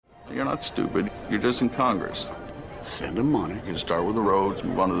You're not stupid. You're just in Congress. Send them money. You can start with the roads,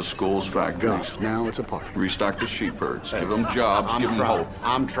 move on to the schools, factories. Gus, now it's a party. Restock the sheep herds. Give them jobs. Give them hope.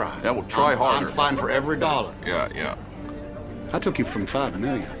 I'm trying. Yeah, well, try harder. I'm fighting for every dollar. Yeah. I took you from $5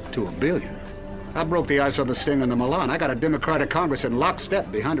 million to $1 billion. I broke the ice on the Sting and the Milan. I got a Democratic Congress in lockstep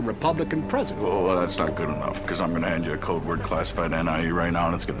behind a Republican president. Well, that's not good enough, because I'm going to hand you a code word classified NIE right now,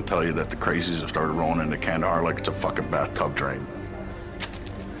 and it's going to tell you that the crazies have started rolling into Kandahar like it's a fucking bathtub drain.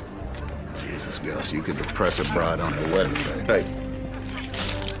 Jesus, Gus, you could depress a bride on her wedding day. Hey.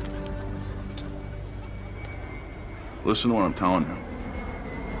 Listen to what I'm telling you.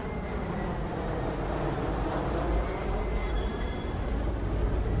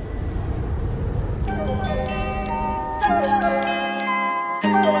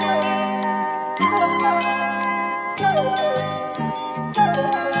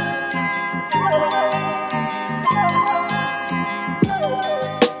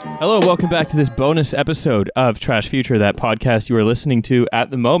 Hello, welcome back to this bonus episode of Trash Future, that podcast you are listening to at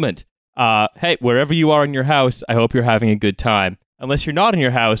the moment. Hey, wherever you are in your house, I hope you're having a good time. Unless you're not in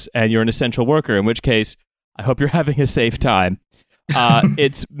your house and you're an essential worker, in which case, I hope you're having a safe time.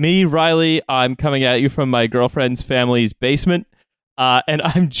 It's me, Riley. I'm coming at you from my girlfriend's family's basement. And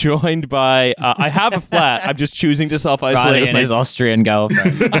I'm joined by, I have a flat. I'm just choosing to self-isolate. Riley and his Austrian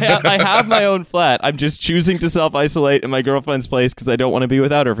girlfriend. I have my own flat. I'm just choosing to self-isolate in my girlfriend's place because I don't want to be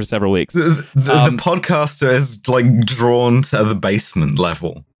without her for several weeks. The podcaster is like drawn to the basement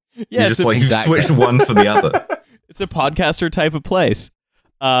level. Yeah, you switched one for the other. It's a podcaster type of place.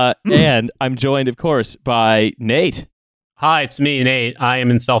 And I'm joined, of course, by Nate. Hi, it's me, Nate. I am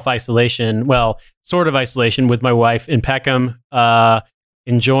in self-isolation. Well, sort of isolation with my wife in Peckham,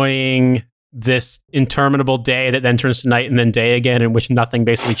 enjoying this interminable day that then turns to night and then day again, in which nothing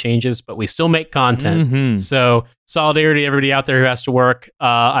basically changes, but we still make content. Mm-hmm. So solidarity, everybody out there who has to work.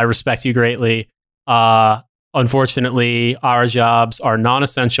 I respect you greatly. Unfortunately, our jobs are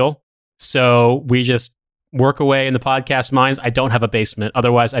non-essential, so we just work away in the podcast mines. I don't have a basement.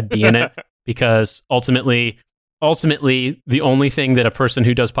 Otherwise, I'd be in it because ultimately, the only thing that a person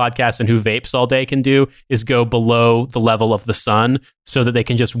who does podcasts and who vapes all day can do is go below the level of the sun so that they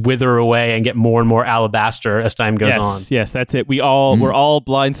can just wither away and get more and more alabaster as time goes on. Yes, that's it. We're all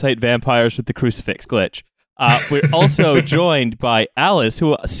blind sight vampires with the crucifix glitch. We're also joined by Alice,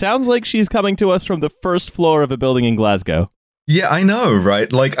 who sounds like she's coming to us from the first floor of a building in Glasgow. Yeah, I know,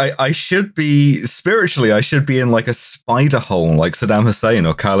 right? Like, I should be, spiritually, I should be in like a spider hole like Saddam Hussein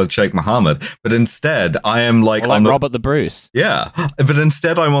or Khalid Sheikh Mohammed, but instead I am like on Robert the Bruce. Yeah, but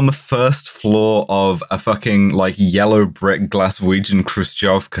instead I'm on the first floor of a fucking like yellow brick Glaswegian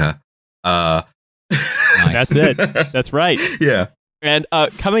Khrushchevka. Nice. That's it. That's right. Yeah. And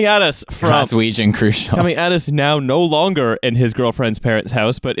coming at us now no longer in his girlfriend's parents'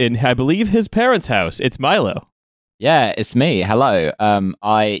 house, but in, I believe, his parents' house. It's Milo. Yeah, it's me. Hello.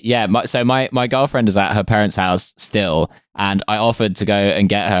 My girlfriend is at her parents' house still, and I offered to go and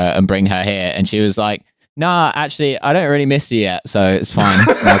get her and bring her here, and she was like, "Nah, actually, I don't really miss you yet, so it's fine."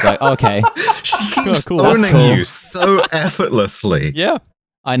 And I was like, "Okay." She keeps owning you so effortlessly. Yeah.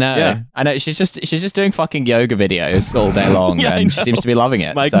 I know. Yeah. I know. She's just doing fucking yoga videos all day long, and she seems to be loving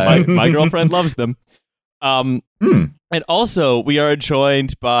it. My girlfriend loves them. And also, we are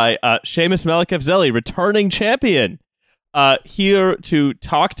joined by Séamus Malekafzali, returning champion, here to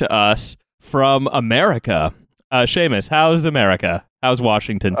talk to us from America. Séamus, how's America? How's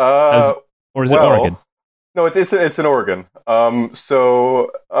Washington? Or is it Oregon? No, it's in Oregon. When I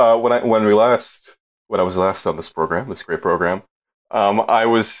was last on this program, this great program, I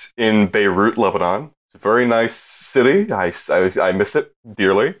was in Beirut, Lebanon. It's a very nice city. I miss it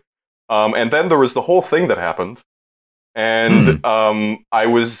dearly. And then there was the whole thing that happened. And I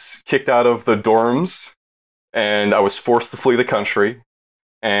was kicked out of the dorms, and I was forced to flee the country.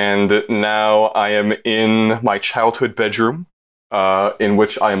 And now I am in my childhood bedroom, in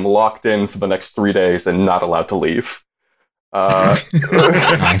which I am locked in for the next 3 days and not allowed to leave. Nice.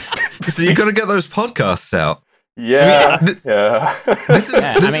 So you got to get those podcasts out. Yeah. This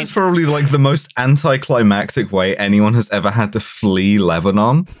is probably like the most anticlimactic way anyone has ever had to flee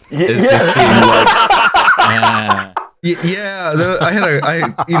Lebanon. Just being like,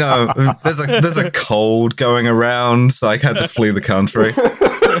 there's a cold going around, so I had to flee the country. But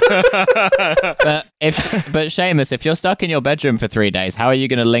Séamus, if you're stuck in your bedroom for 3 days, how are you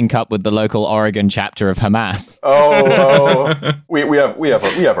going to link up with the local Oregon chapter of Hamas? We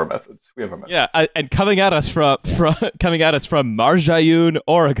have our methods. Yeah, and coming at us from Marjayoun,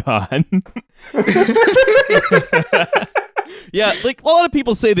 Oregon. Yeah, like a lot of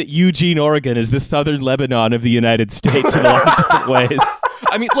people say that Eugene, Oregon is the southern Lebanon of the United States in a lot of different ways.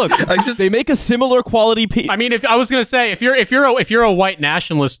 I mean, look, they make a similar quality piece. I mean, if I was going to say, if you're a white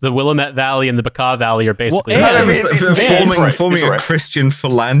nationalist, the Willamette Valley and the Bekaa Valley are basically forming a Christian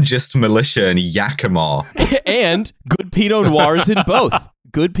phalangist militia in Yakima. And good Pinot Noirs in both.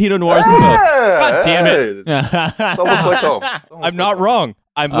 Good Pinot Noirs in both. God damn it. It's almost like home. I'm not wrong.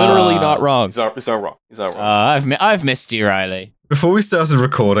 I'm literally not wrong. He's not wrong. He's not wrong. I've missed you, Riley. Before we started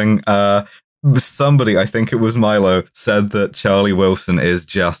recording, somebody, I think it was Milo, said that Charlie Wilson is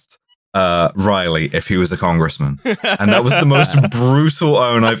just Riley if he was a congressman. And that was the most brutal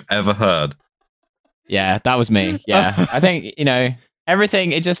own I've ever heard. Yeah, that was me. Yeah. I think,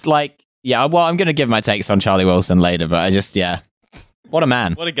 everything, it just like, I'm going to give my takes on Charlie Wilson later, but I just, what a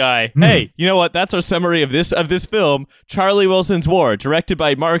man. What a guy. Hey, you know what? That's our summary of this film, Charlie Wilson's War, directed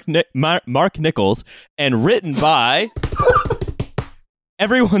by Mark Nichols and written by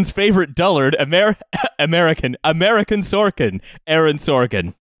everyone's favorite dullard, American Sorkin, Aaron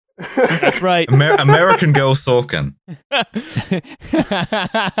Sorkin. That's right. American Girl Sorkin.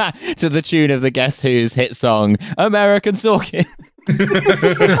 To the tune of the Guess Who's hit song, American Sorkin.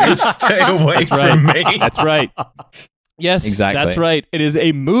 Stay away from me. That's right. Yes, exactly. That's right. It is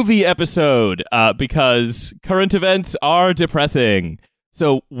a movie episode because current events are depressing.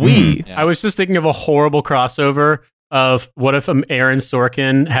 So I was just thinking of a horrible crossover of what if Aaron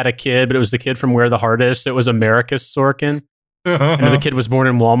Sorkin had a kid, but it was the kid from Where the Heart Is. So it was America's Sorkin. And the kid was born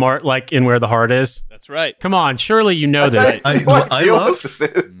in Walmart, like in Where the Heart Is. That's right. Come on, surely you know this. I love this.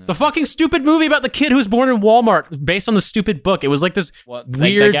 It's a fucking stupid movie about the kid who was born in Walmart, based on the stupid book. It was like this weird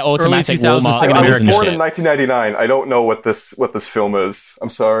they get automatic early 2000s Walmart thing in I was American born shit. in 1999. I don't know what this film is. I'm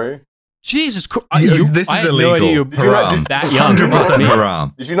sorry. Jesus Christ! This is illegal. Haram. That young. 100%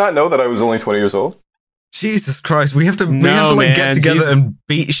 haram. Did you not know that I was only 20 years old? Jesus Christ, we have to get together and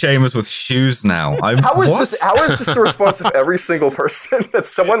beat Séamus with shoes now. How is this the response of every single person that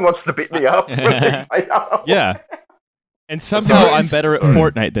someone wants to beat me up? Yeah. And somehow I'm better at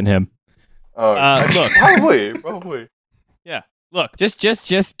Fortnite than him. Look. Probably. Yeah. Look,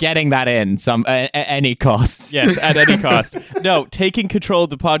 just getting that in at any cost. Yes, at any cost. No, taking control of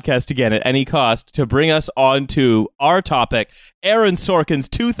the podcast again at any cost to bring us on to our topic, Aaron Sorkin's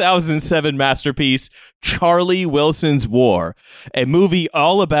 2007 masterpiece, Charlie Wilson's War, a movie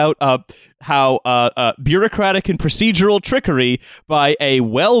all about how bureaucratic and procedural trickery by a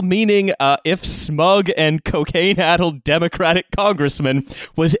well-meaning, if smug and cocaine-addled Democratic congressman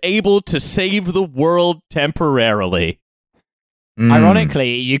was able to save the world temporarily.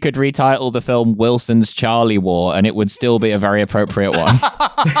 Ironically, you could retitle the film Wilson's Charlie War, and it would still be a very appropriate one.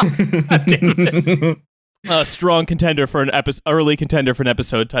 A strong contender for early contender for an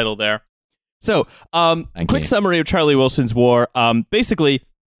episode title there. So, quick summary of Charlie Wilson's War. Basically,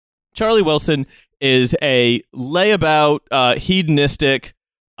 Charlie Wilson is a layabout, hedonistic,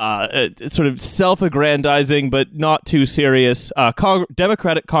 sort of self-aggrandizing but not too serious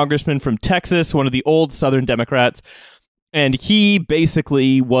Democratic congressman from Texas, one of the old Southern Democrats. And he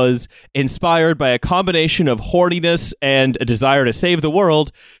basically was inspired by a combination of horniness and a desire to save the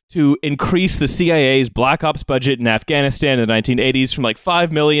world to increase the CIA's Black Ops budget in Afghanistan in the 1980s from like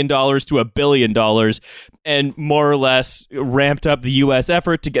 $5 million to $1 billion, and more or less ramped up the U.S.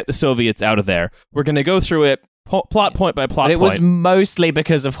 effort to get the Soviets out of there. We're going to go through it plot point by plot point. It was mostly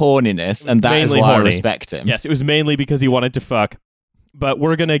because of horniness, and that is why I respect him. Yes, it was mainly because he wanted to fuck. But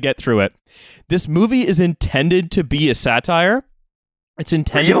we're going to get through it. This movie is intended to be a satire. It's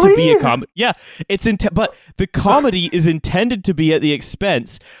intended to be a comedy. Yeah, but the comedy is intended to be at the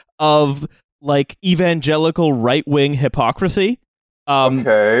expense of like evangelical right-wing hypocrisy.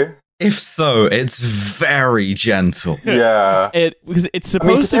 Okay. If so, it's very gentle. Yeah. Because it's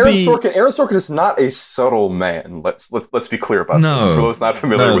supposed to be... Aaron Sorkin is not a subtle man. Let's be clear about this for those not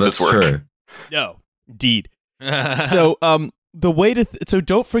familiar with his work. True. No, indeed. So, the way to so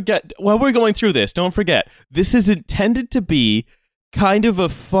don't forget while we're going through this, don't forget this is intended to be kind of a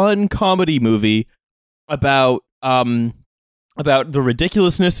fun comedy movie about the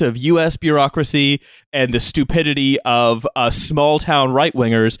ridiculousness of U.S. bureaucracy and the stupidity of small town right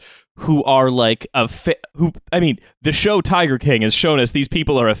wingers who are like the show Tiger King has shown us these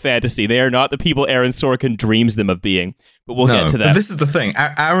people are a fantasy. They are not the people Aaron Sorkin dreams them of being. But we'll get to that. But this is the thing.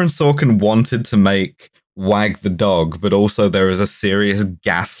 Aaron Sorkin wanted to make Wag the Dog, but also there is a serious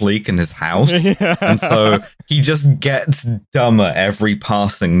gas leak in his house. And so he just gets dumber every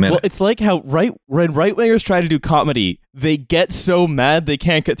passing minute. Well, it's like how when right-wingers try to do comedy, they get so mad they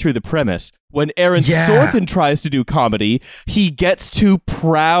can't get through the premise. When Aaron Sorkin tries to do comedy, he gets too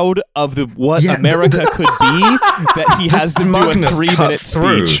proud of what America could be that he has to do a 3-minute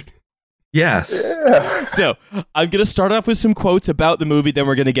speech. Yes. Yeah. So I'm going to start off with some quotes about the movie, then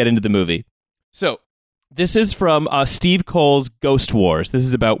we're going to get into the movie. So this is from Steve Cole's Ghost Wars. This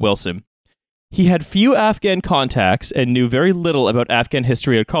is about Wilson. He had few Afghan contacts and knew very little about Afghan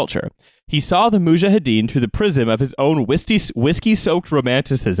history or culture. He saw the Mujahideen through the prism of his own whiskey-soaked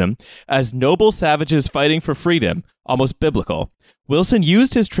romanticism as noble savages fighting for freedom, almost biblical. Wilson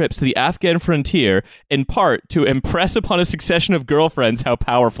used his trips to the Afghan frontier in part to impress upon a succession of girlfriends how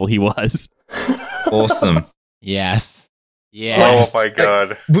powerful he was. Awesome. Yes. Oh Yes. my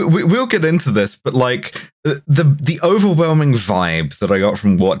god. We'll get into this, but like the overwhelming vibe that I got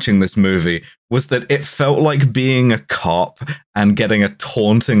from watching this movie was that it felt like being a cop and getting a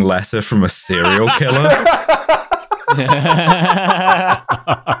taunting letter from a serial killer.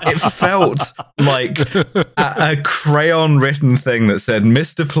 It felt like a crayon written thing that said,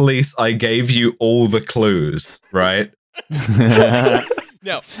 "Mr. Police, I gave you all the clues," right?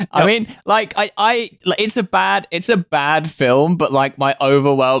 No. I mean, like, it's a bad film, but like my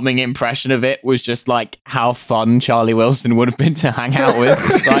overwhelming impression of it was just like how fun Charlie Wilson would have been to hang out with.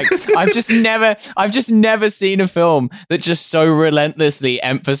 Like, I've just never seen a film that just so relentlessly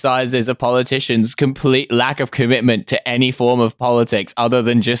emphasizes a politician's complete lack of commitment to any form of politics other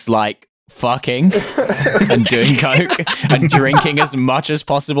than just like fucking and doing coke and drinking as much as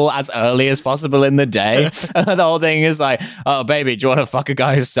possible as early as possible in the day. And the whole thing is like, oh baby, do you want to fuck a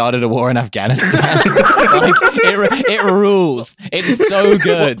guy who started a war in Afghanistan? Like, it rules. It's so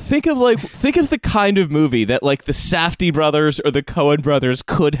good. Think of the kind of movie that like the Safdie brothers or the Coen brothers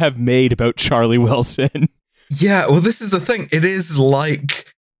could have made about Charlie Wilson. Yeah, well, this is the thing. It is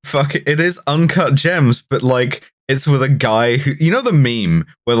like it is Uncut Gems, but like it's with a guy who, you know, the meme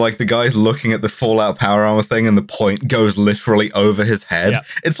where like the guy's looking at the Fallout power armor thing and the point goes literally over his head. Yeah.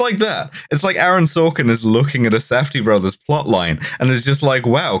 It's like that. It's like Aaron Sorkin is looking at a Safdie brothers plotline and is just like,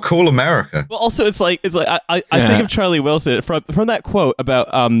 wow, cool America. Well, also it's like I think of Charlie Wilson from that quote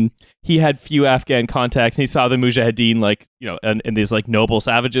about he had few Afghan contacts and he saw the Mujahideen like, you know, in these like noble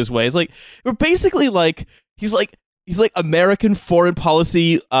savages ways. Like we're basically like he's like American foreign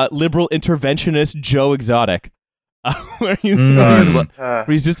policy liberal interventionist Joe Exotic. Where he's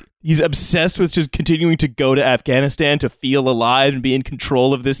obsessed with just continuing to go to Afghanistan to feel alive and be in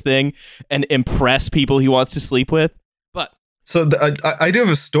control of this thing and impress people he wants to sleep with. But so I do have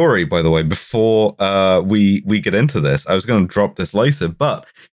a story, by the way, before we get into this. I was going to drop this later, but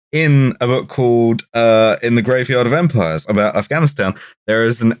in a book called In the Graveyard of Empires about Afghanistan, there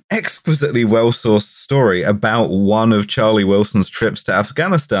is an exquisitely well-sourced story about one of Charlie Wilson's trips to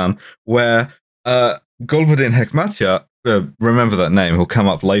Afghanistan where Gulbuddin Hekmatyar, remember that name, he'll come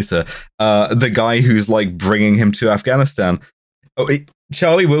up later, the guy who's like bringing him to Afghanistan.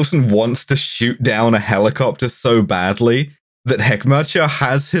 Charlie Wilson wants to shoot down a helicopter so badly that Hekmatyar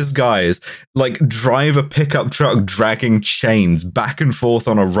has his guys like drive a pickup truck dragging chains back and forth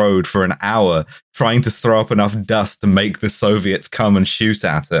on a road for an hour, trying to throw up enough dust to make the Soviets come and shoot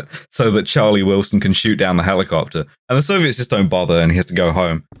at it so that Charlie Wilson can shoot down the helicopter. And the Soviets just don't bother and he has to go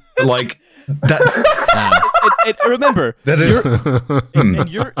home. But like, that's... and remember, that is...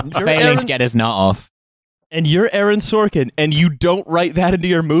 you're failing Aaron, to get his nut off. And you're Aaron Sorkin, and you don't write that into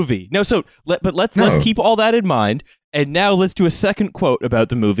your movie. No, so let's keep all that in mind. And now let's do a second quote about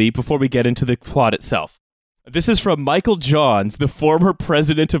the movie before we get into the plot itself. This is from Michael Johns, the former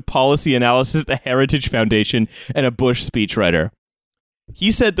president of policy analysis at the Heritage Foundation and a Bush speechwriter.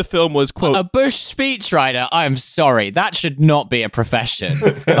 He said the film was, quote... A Bush speechwriter? I'm sorry. That should not be a profession.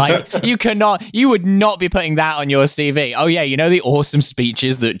 Like, you would not be putting that on your CV. Oh, yeah, you know the awesome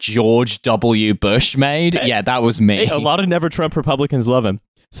speeches that George W. Bush made? Yeah, that was me. Hey, a lot of Never Trump Republicans love him.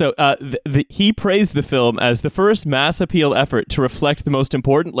 So he praised the film as the first mass appeal effort to reflect the most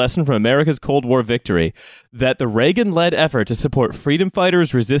important lesson from America's Cold War victory, that the Reagan-led effort to support freedom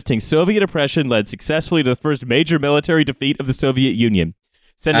fighters resisting Soviet oppression led successfully to the first major military defeat of the Soviet Union.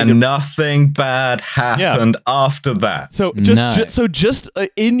 And nothing bad happened after that. So just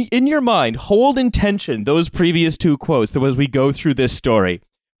in your mind, hold in tension those previous two quotes as we go through this story.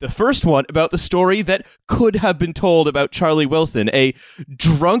 The first one about the story that could have been told about Charlie Wilson, a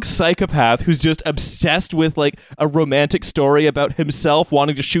drunk psychopath who's just obsessed with like a romantic story about himself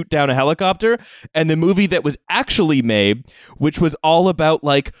wanting to shoot down a helicopter, and the movie that was actually made, which was all about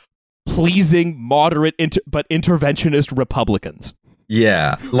like pleasing moderate but interventionist Republicans.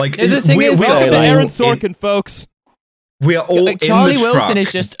 Yeah, like the thing is, welcome to Aaron Sorkin, folks. We are all Charlie in the Wilson truck.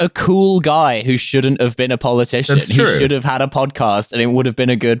 is just a cool guy who shouldn't have been a politician. That's he true. should have had a podcast, and it would have been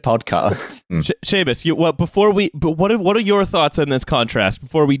a good podcast. Séamus, what are your thoughts on this contrast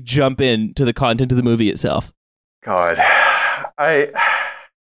before we jump into the content of the movie itself? God,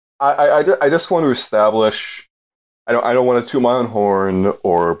 I just want to establish. I don't want to toot my own horn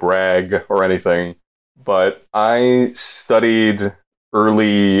or brag or anything, but I studied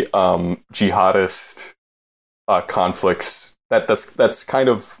early jihadist conflicts. That's kind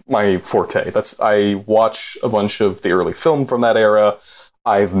of my forte. I watch a bunch of the early film from that era.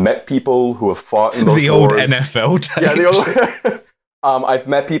 I've met people who have fought in those the wars. old NFL tapes. Yeah, the old. I've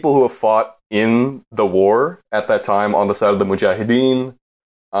met people who have fought in the war at that time on the side of the Mujahideen.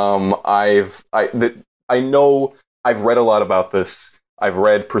 I know. I've read a lot about this. I've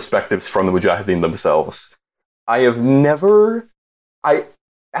read perspectives from the Mujahideen themselves. I have never. I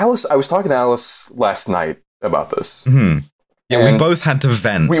was talking to Alice last night about this. Mm-hmm. Yeah, we both had to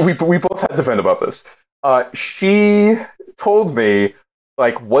vent. We both had to vent about this. She told me,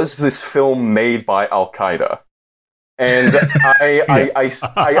 like, was this film made by Al Qaeda? And I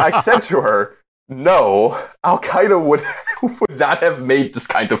said to her, no, Al Qaeda would not have made this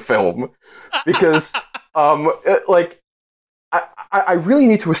kind of film because. I really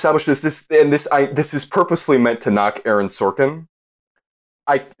need to establish this is purposely meant to knock Aaron Sorkin.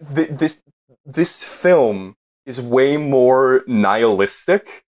 This film is way more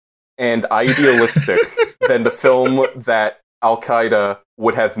nihilistic and idealistic than the film that Al Qaeda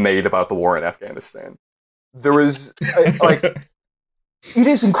would have made about the war in Afghanistan. There is it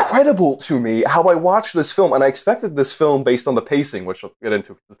is incredible to me how I watched this film, and I expected this film based on the pacing, which I'll get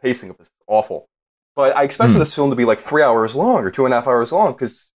into. The pacing of this is awful. But I expected this film to be like 3 hours long or 2.5 hours long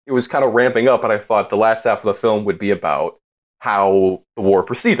because it was kind of ramping up, and I thought the last half of the film would be about how the war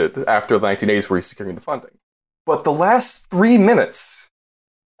proceeded after the 1980s where he's securing the funding. But the last 3 minutes,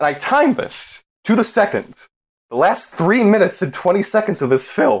 and I timed this to the second, the last 3 minutes and 20 seconds of this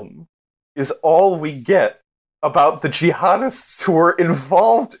film is all we get about the jihadists who were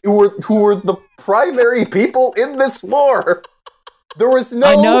involved, who were the primary people in this war. There was no.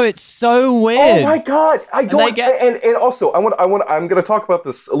 I know, it's so weird. Oh my god! I don't. And also, I'm going to talk about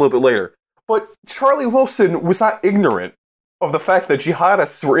this a little bit later. But Charlie Wilson was not ignorant of the fact that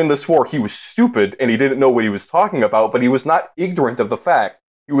jihadists were in this war. He was stupid and he didn't know what he was talking about. But he was not ignorant of the fact.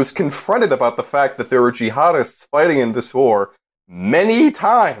 He was confronted about the fact that there were jihadists fighting in this war many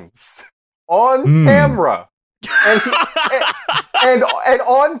times on camera, and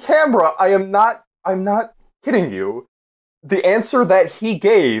on camera. I'm not kidding you. The answer that he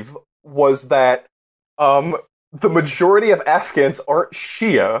gave was that the majority of Afghans aren't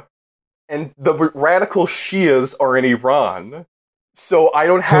Shia, and the radical Shias are in Iran. So I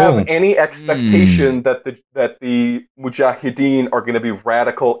don't have any expectation that the Mujahideen are going to be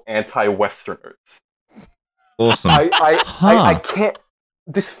radical anti-Westerners. Awesome. I can't.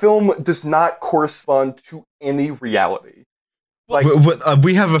 This film does not correspond to any reality.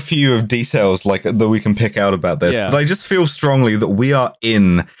 We have a few details that we can pick out about this, but I just feel strongly that we are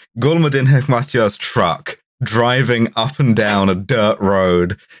in Gulmuddin Hekmatyar's truck, driving up and down a dirt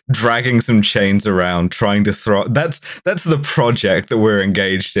road, dragging some chains around, trying to throw. That's the project that we're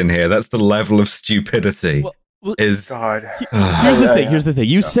engaged in here. That's the level of stupidity. Here's the thing.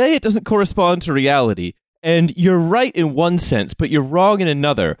 You say it doesn't correspond to reality. And you're right in one sense, but you're wrong in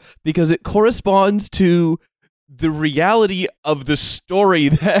another, because it corresponds to the reality of the story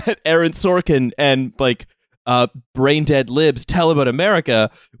that Aaron Sorkin and brain dead libs tell about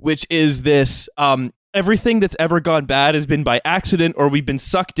America, which is this everything that's ever gone bad has been by accident, or we've been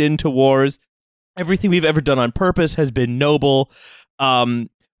sucked into wars. Everything we've ever done on purpose has been noble.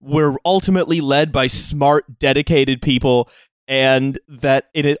 We're ultimately led by smart, dedicated people, and that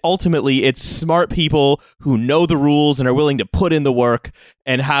ultimately it's smart people who know the rules and are willing to put in the work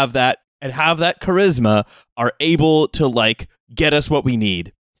and have that charisma are able to get us what we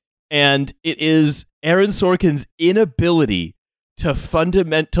need. And it is Aaron Sorkin's inability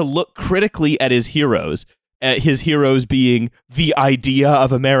to look critically at his heroes being the idea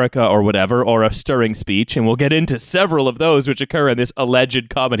of America or whatever, or a stirring speech. And we'll get into several of those which occur in this alleged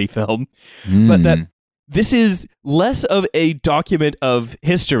comedy film. But that this is less of a document of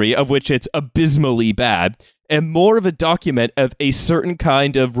history, of which it's abysmally bad, and more of a document of a certain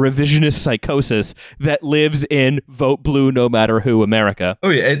kind of revisionist psychosis that lives in vote blue no matter who America. Oh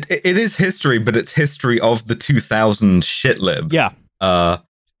yeah, it is history, but it's history of the 2000 shitlib. Yeah.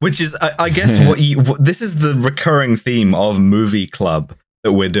 Which is, I guess, this is the recurring theme of Movie Club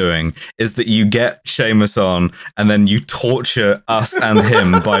that we're doing, is that you get Séamus on and then you torture us and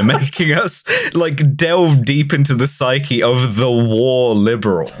him by making us delve deep into the psyche of the war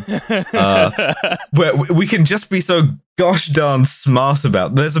liberal, where we can just be so gosh darn smart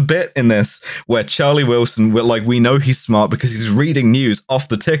about. There's a bit in this where Charlie Wilson, we know he's smart because he's reading news off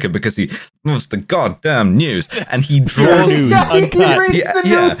the ticker because he loves the goddamn news, and he draws news uncut. He's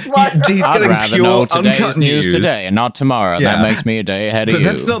I'd getting rather pure know today's uncut news news today and not tomorrow. Yeah. That makes me a day ahead of But you.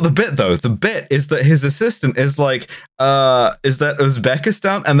 that's not the bit, though. The bit is that his assistant is like, is that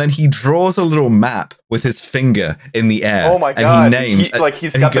Uzbekistan? And then he draws a little map with his finger in the air. Oh my and god! he names,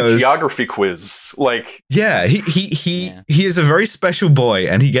 He's and got he goes, the geography quiz. Like, yeah, he is a very special boy,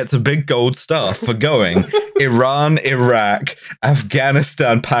 and he gets a big gold star for going Iran, Iraq,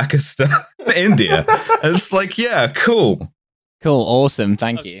 Afghanistan, Pakistan, India. And it's like, yeah, cool. Cool, awesome,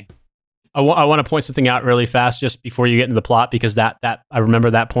 thank you. I want to point something out really fast just before you get into the plot, because that I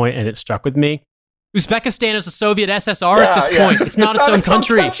remember that point and it struck with me. Uzbekistan is a Soviet SSR at this point. It's not its own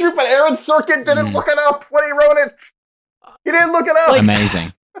country. But Aaron Sorkin didn't look it up when he wrote it. He didn't look it up.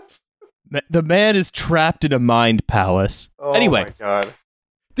 Amazing. The man is trapped in a mind palace. Oh Anyway. my god.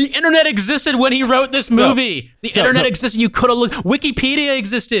 The internet existed when he wrote this movie. The internet existed. You could have looked. Wikipedia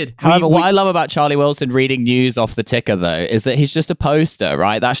existed. However, what I love about Charlie Wilson reading news off the ticker, though, is that he's just a poster,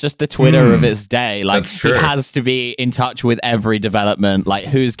 right? That's just the Twitter of its day. Like, That's true. he has to be in touch with every development, like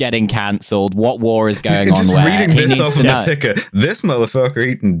who's getting cancelled, what war is going on Just where. reading He this needs off to of the know. ticker, this motherfucker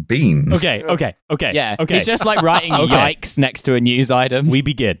eating beans. Okay. Yeah, Okay. he's just like writing Okay. yikes next to a news item. We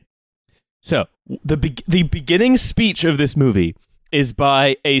begin. So the beginning speech of this movie is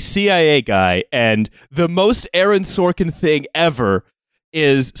by a CIA guy, and the most Aaron Sorkin thing ever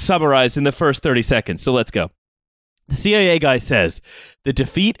is summarized in the first 30 seconds. So let's go. The CIA guy says, the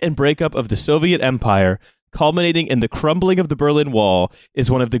defeat and breakup of the Soviet Empire, culminating in the crumbling of the Berlin Wall,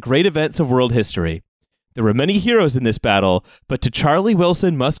 is one of the great events of world history. There were many heroes in this battle, but to Charlie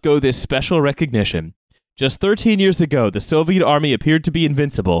Wilson must go this special recognition. Just 13 years ago, the Soviet army appeared to be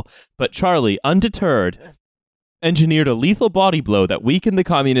invincible, but Charlie, undeterred, engineered a lethal body blow that weakened the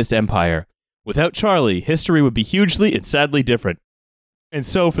communist empire. Without Charlie, history would be hugely and sadly different. And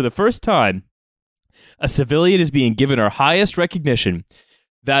so, for the first time, a civilian is being given our highest recognition,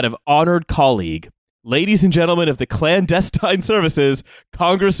 that of honored colleague. Ladies and gentlemen of the clandestine services,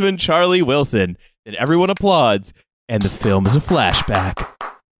 Congressman Charlie Wilson. And everyone applauds, and the film is a flashback.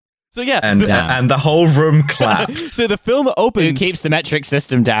 So yeah, And the whole room claps. so the film opens. Who keeps the metric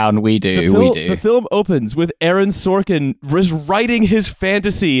system down? We do. The film opens with Aaron Sorkin writing his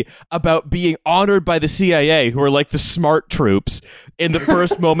fantasy about being honored by the CIA, who are like the smart troops, in the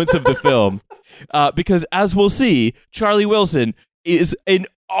first moments of the film. Because as we'll see, Charlie Wilson is an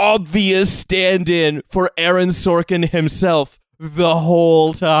obvious stand-in for Aaron Sorkin himself the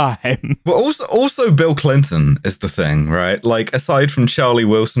whole time. But also Bill Clinton is the thing, right? Like, aside from Charlie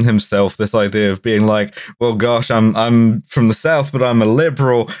Wilson himself, this idea of being like, well, gosh, I'm from the South, but I'm a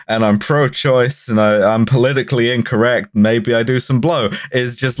liberal and I'm pro-choice and I'm politically incorrect. Maybe I do some blow.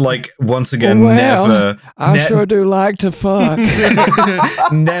 Is just like, once again, I sure do like to fuck.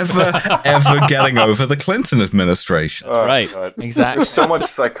 never ever getting over the Clinton administration. Oh, right. God. Exactly. There's so much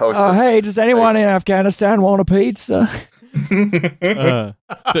psychosis. Hey, does anyone in Afghanistan want a pizza? So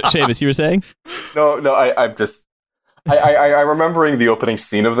Séamus, you were saying? No, I'm just I'm remembering the opening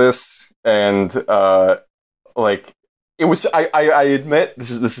scene of this, and like it was. I admit this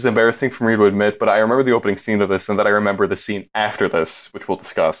is embarrassing for me to admit, but I remember the opening scene of this, and then I remember the scene after this, which we'll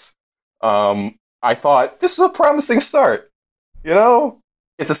discuss. I thought this is a promising start. You know,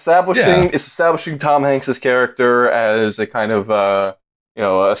 it's establishing Tom Hanks's character as a kind of a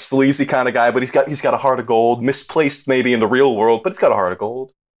sleazy kind of guy, but he's got a heart of gold, misplaced maybe in the real world, but he's got a heart of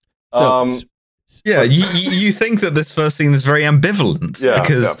gold. Yeah, you think that this first scene is very ambivalent,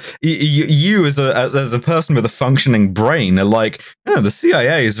 because you as a person with a functioning brain are like, the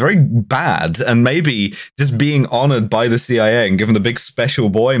CIA is very bad, and maybe just being honored by the CIA and given the big special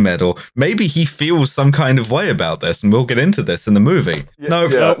boy medal, maybe he feels some kind of way about this, and we'll get into this in the movie.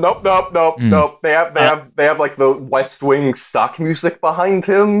 Nope. They have like the West Wing stock music behind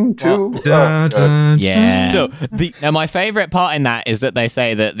him too. Yeah. So now, my favorite part in that is that they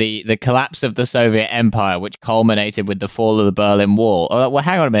say that the collapse of the Soviet Empire, which culminated with the fall of the Berlin Wall. Oh, well,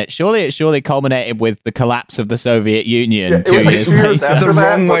 hang on a minute. Surely it culminated with the collapse of the Soviet Union 2 years later. The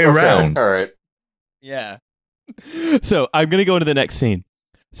wrong way around. All right. Yeah. So I'm going to go into the next scene.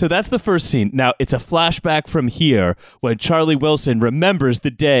 So that's the first scene. Now, it's a flashback from here when Charlie Wilson remembers the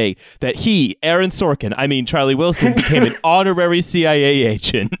day that he, Aaron Sorkin, Charlie Wilson, became an honorary CIA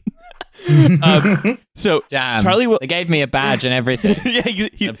agent. So Damn, Charlie, they gave me a badge and everything. Yeah,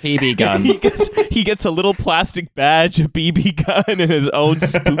 a BB gun. He gets a little plastic badge, a BB gun, and his own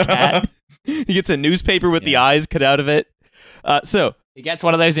spook hat. He gets a newspaper with the eyes cut out of it. So He gets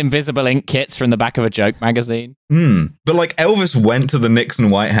one of those invisible ink kits from the back of a joke magazine. But like Elvis went to the Nixon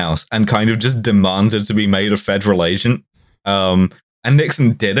White House and kind of just demanded to be made a federal agent. And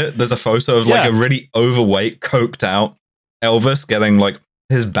Nixon did it. There's a photo of like a really overweight, coked out Elvis getting like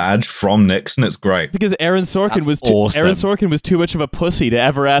his badge from Nixon. It's great. Because Aaron Sorkin was too much of a pussy to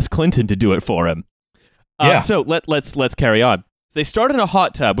ever ask Clinton to do it for him. So let's carry on. They start in a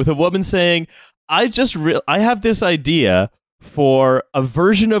hot tub with a woman saying, I have this idea for a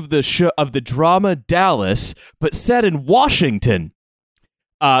version of the drama Dallas, but set in Washington.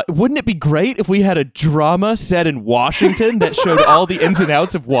 Wouldn't it be great if we had a drama set in Washington that showed all the ins and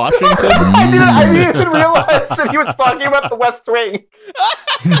outs of Washington? I didn't even realize that he was talking about the West Wing.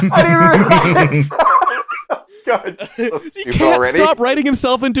 I didn't realize. God, so he can't stop writing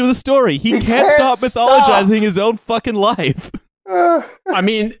himself into the story. He can't stop mythologizing his own fucking life. I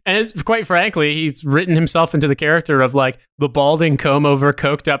mean, and quite frankly, he's written himself into the character of like the balding, comb-over,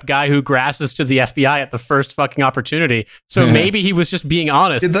 coked-up guy who grasses to the FBI at the first fucking opportunity. So maybe he was just being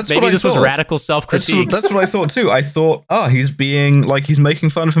honest. Yeah, maybe this was radical self-critique. That's what I thought too. I thought, he's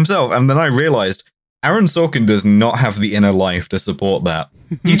making fun of himself. And then I realized Aaron Sorkin does not have the inner life to support that.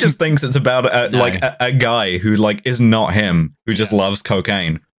 He just thinks it's about a guy who like is not him, who just loves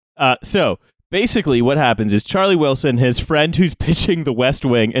cocaine. So basically, what happens is Charlie Wilson, his friend who's pitching the West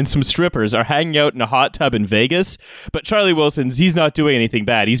Wing, and some strippers are hanging out in a hot tub in Vegas. But Charlie he's not doing anything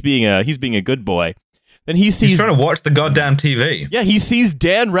bad. He's being a good boy. Then he's trying to watch the goddamn TV. Yeah, he sees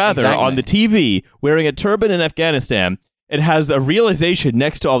Dan Rather on the TV wearing a turban in Afghanistan, and has a realization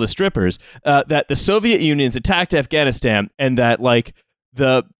next to all the strippers that the Soviet Union's attacked Afghanistan, and that like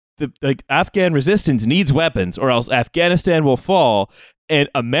the Afghan resistance needs weapons, or else Afghanistan will fall. And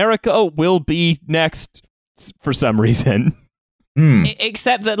America will be next for some reason.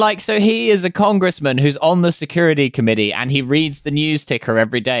 Except that, like, so he is a congressman who's on the security committee and he reads the news ticker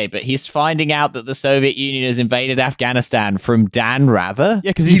every day, but he's finding out that the Soviet Union has invaded Afghanistan from Dan Rather. Yeah,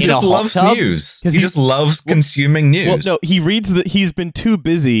 because he just loves news. He just loves consuming news. Well, no, he reads that he's been too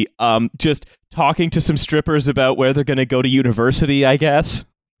busy just talking to some strippers about where they're going to go to university, I guess.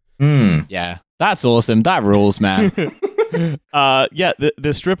 Yeah, that's awesome. That rules, man.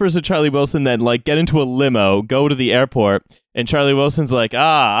 The strippers of Charlie Wilson then like get into a limo, go to the airport, and Charlie Wilson's like,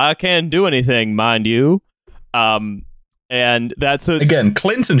 I can't do anything, mind you. And that's so again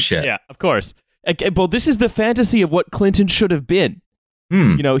Clinton shit. Yeah, of course. Well, this is the fantasy of what Clinton should have been.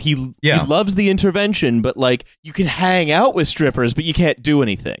 You know, he loves the intervention, but like you can hang out with strippers, but you can't do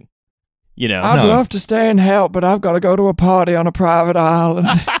anything. You know, I'd love to stay and help, but I've got to go to a party on a private island.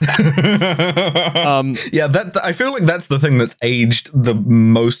 I feel like that's the thing that's aged the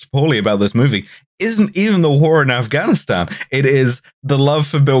most poorly about this movie. Isn't even the war in Afghanistan. It is the love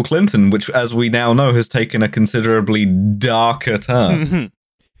for Bill Clinton, which, as we now know, has taken a considerably darker turn.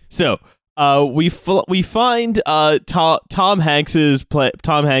 So, we find Tom Hanks's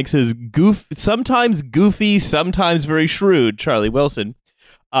sometimes goofy, sometimes very shrewd Charlie Wilson.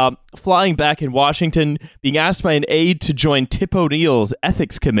 Flying back in Washington, being asked by an aide to join Tip O'Neill's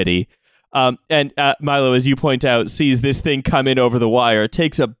ethics committee. And Milo, as you point out, sees this thing come in over the wire,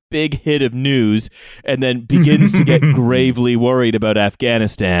 takes a big hit of news, and then begins to get gravely worried about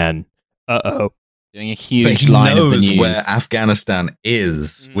Afghanistan. Uh-oh. Doing a huge line of the news. He knows where Afghanistan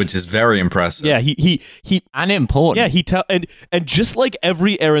is, which is very impressive. Yeah, he and important. Yeah, and just like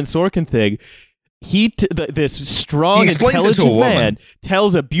every Aaron Sorkin thing, this strong, intelligent man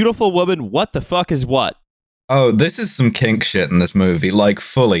tells a beautiful woman what the fuck is what. Oh, this is some kink shit in this movie, like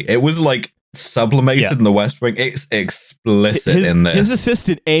fully. It was like sublimated in the West Wing. It's explicit in this. His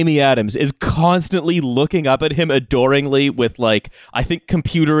assistant, Amy Adams, is constantly looking up at him adoringly with like, I think,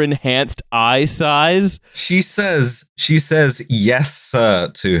 computer-enhanced eye size. She says yes, sir,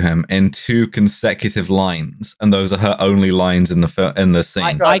 to him in 2 consecutive lines, and those are her only lines in the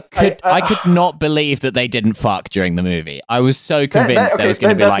scene. I could not believe that they didn't fuck during the movie. I was so convinced there was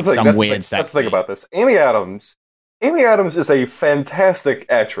going to be like some weird sex. That's the thing about this. Amy Adams is a fantastic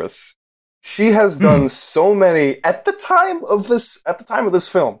actress. She has done so many at the time of this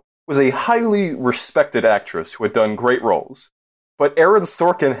film, was a highly respected actress who had done great roles. But Aaron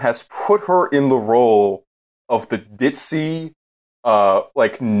Sorkin has put her in the role of the ditzy,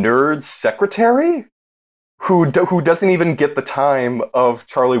 like nerd secretary who doesn't even get the time of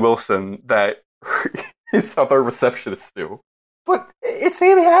Charlie Wilson that his other receptionists do. But it's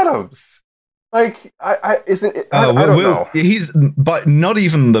Amy Adams. Like, I don't know. He's but not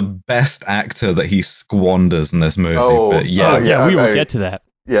even the best actor that he squanders in this movie. We will get to that.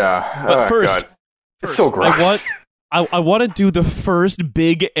 Yeah, but first, it's so gross. I want to do the first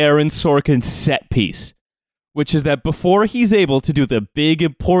big Aaron Sorkin set piece, which is that before he's able to do the big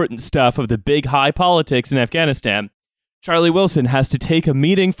important stuff of the big high politics in Afghanistan, Charlie Wilson has to take a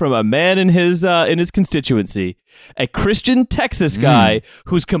meeting from a man in his constituency, a Christian Texas guy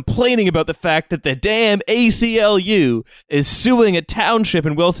who's complaining about the fact that the damn ACLU is suing a township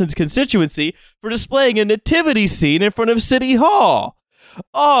in Wilson's constituency for displaying a nativity scene in front of City Hall.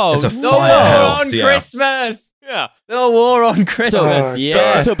 Oh, It's a no firehouse, on yeah. Christmas. Yeah. The war on Christmas. So,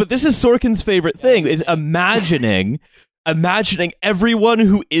 yeah. but this is Sorkin's favorite thing, is imagining everyone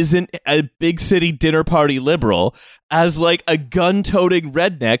who isn't a big city dinner party liberal as like a gun-toting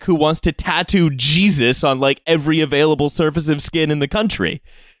redneck who wants to tattoo Jesus on like every available surface of skin in the country.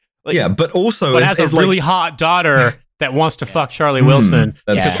 Like, Yeah, but also But it's, has a like, really hot daughter that wants to fuck Charlie Wilson.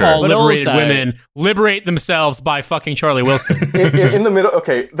 that's Because true. all But liberated also- women liberate themselves by fucking Charlie Wilson. in the middle,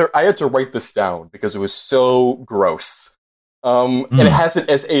 okay, I had to write this down because it was so gross. And it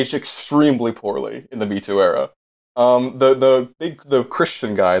has aged extremely poorly in the Me Too era. The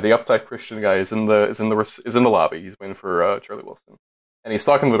Christian guy, the uptight Christian guy, is in the lobby. He's waiting for Charlie Wilson, and he's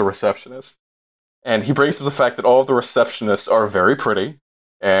talking to the receptionist, and he brings up the fact that all of the receptionists are very pretty,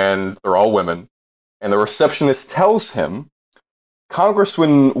 and they're all women, and the receptionist tells him,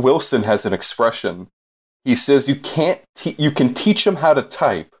 Congressman Wilson has an expression. He says you can teach him how to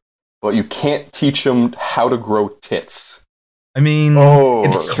type, but you can't teach him how to grow tits. I mean,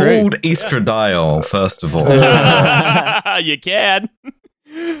 it's true. called estradiol, first of all. You can.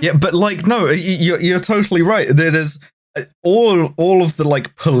 Yeah, but like, no, you're totally right. There is all of the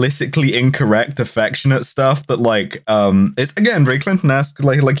like politically incorrect, affectionate stuff that like it's again very Clinton-esque.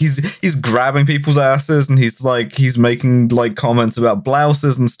 Like he's grabbing people's asses and he's making like comments about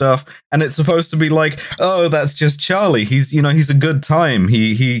blouses and stuff, and it's supposed to be like, oh, that's just Charlie. He's a good time.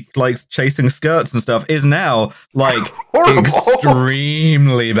 He likes chasing skirts and stuff. Is now like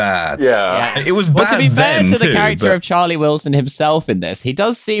extremely bad. Yeah. It was Well, bad to be fair then to the too, character but- of Charlie Wilson himself in this, he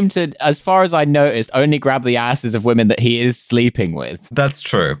does seem to, as far as I noticed, only grab the asses of women that he is sleeping with, That's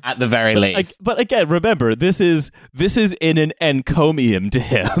true. at the very least. But again, remember, this is in an encomium to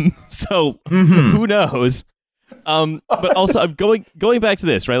him. So who knows? But also, I'm going back to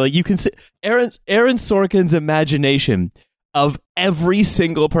this, right? Like you can see Aaron Sorkin's imagination of every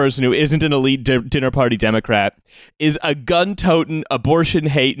single person who isn't an elite dinner party Democrat is a gun-toting,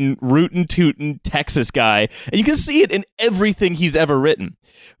 abortion-hating, rootin'-tootin' Texas guy. And you can see it in everything he's ever written,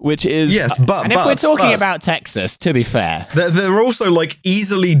 which is... Yes, and if we're talking about Texas, to be fair, they're also like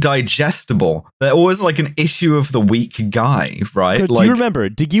easily digestible. They're always like an issue of the week guy, right? But Like,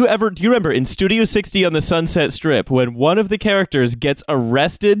 do you remember in Studio 60 on the Sunset Strip when one of the characters gets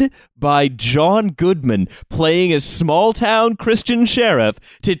arrested by John Goodman playing a small-town Christian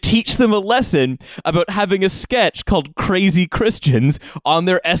sheriff to teach them a lesson about having a sketch called Crazy Christians on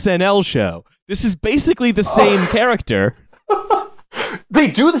their SNL show? This is basically the same character. They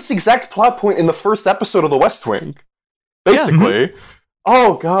do this exact plot point in the first episode of The West Wing. Basically.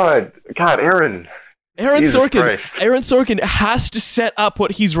 Oh, God, Aaron. Jesus Christ. Aaron Sorkin has to set up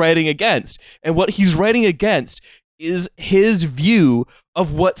what he's writing against. And what he's writing against is his view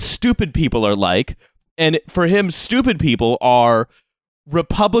of what stupid people are like. And for him, stupid people are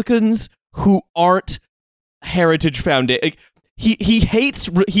Republicans who aren't Heritage Foundation. He hates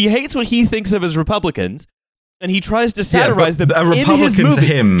what he thinks of as Republicans, and he tries to satirize them a Republican to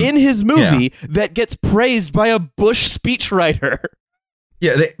him. in his movie that gets praised by a Bush speechwriter.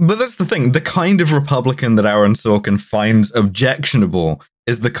 Yeah, but that's the thing. The kind of Republican that Aaron Sorkin finds objectionable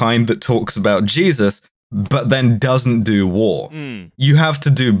is the kind that talks about Jesus, but then doesn't do war. You have to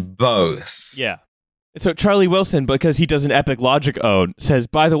do both. Yeah. So Charlie Wilson, because he does an Epic Logic ode, says,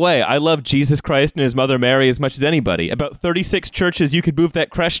 by the way, I love Jesus Christ and his mother Mary as much as anybody. About 36 churches you could move that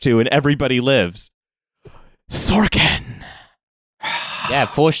creche to and everybody lives. Sorkin. yeah,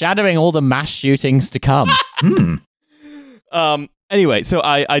 foreshadowing all the mass shootings to come. Anyway, so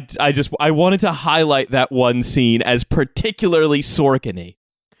I wanted to highlight that one scene as particularly Sorkin-y.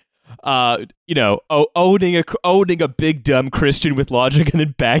 Owning a big dumb Christian with logic and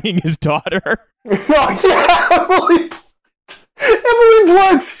then banging his daughter. Oh, yeah, Emily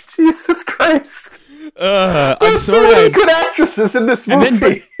Blunt. Jesus Christ. I'm There's sorry. so many good actresses in this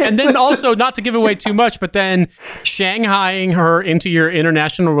movie. And then also, not to give away too much, but then Shanghaiing her into your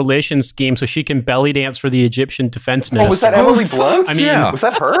international relations scheme so she can belly dance for the Egyptian defense minister. Oh, was that Emily Blunt? I mean, yeah. Was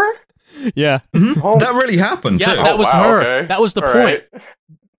that her? Yeah. Oh, That really happened, yes, too. that was wow, her. okay. That was the All point. right.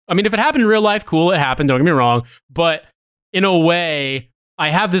 I mean, if it happened in real life, cool, it happened, don't get me wrong. But in a way, I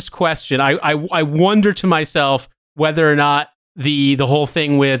have this question. I wonder to myself whether or not the whole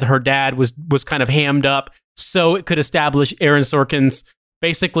thing with her dad was kind of hammed up so it could establish Aaron Sorkin's,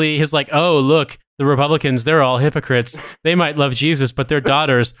 basically his like, oh, look, the Republicans, they're all hypocrites. They might love Jesus, but their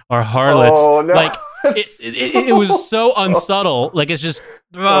daughters are harlots. Oh, no. Like, it was so unsubtle. Like, it's just...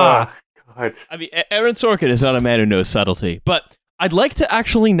 God. I mean, Aaron Sorkin is not a man who knows subtlety, but I'd like to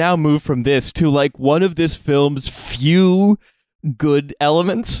actually now move from this to, like, one of this film's few good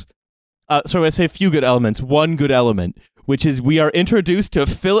elements. So when I say few good elements, one good element, which is we are introduced to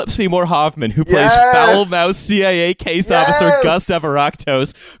Philip Seymour Hoffman, who plays foul-mouthed CIA case officer Gus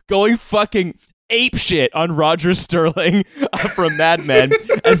Everactos, going fucking apeshit on Roger Sterling from Mad Men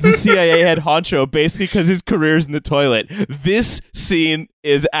as the CIA head honcho, basically because his career's in the toilet. This scene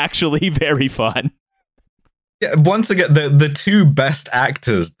is actually very fun. Yeah, once again, the two best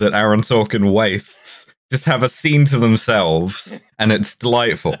actors that Aaron Sorkin wastes just have a scene to themselves, and it's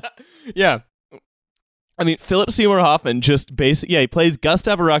delightful. Yeah. I mean, Philip Seymour Hoffman just basically, he plays Gus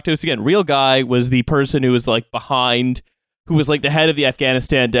Everactos again. Real guy, was the person who was like behind, who was like the head of the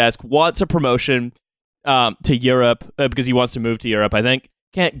Afghanistan desk, wants a promotion to Europe because he wants to move to Europe, I think.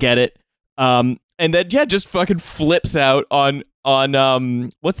 Can't get it. And then, just fucking flips out on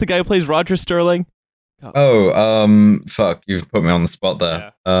what's the guy who plays Roger Sterling? Fuck, you've put me on the spot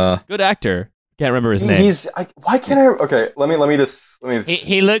there. Yeah. Good actor. Can't remember his name. Why can't I? Okay, let me just.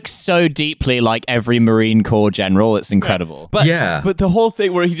 He looks so deeply like every Marine Corps general. It's incredible. But the whole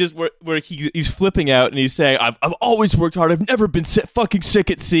thing where he's flipping out and he's saying, "I've always worked hard. I've never been fucking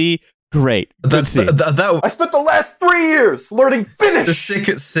sick at sea." Great. I spent the last 3 years learning Finnish. The sick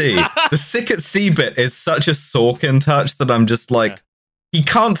at sea. The sick at sea bit is such a Sorkin touch that I'm just like, he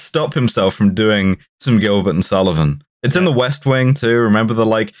can't stop himself from doing some Gilbert and Sullivan. It's in the West Wing too. Remember the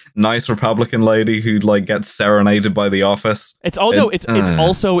like nice Republican lady who like gets serenaded by the office? It's also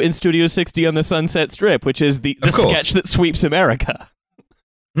in Studio 60 on the Sunset Strip, which is the sketch that sweeps America.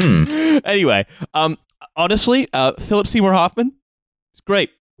 Anyway, honestly, Philip Seymour Hoffman, it's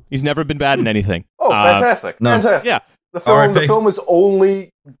great. He's never been bad in anything. Oh, fantastic. Fantastic. Yeah. The film is only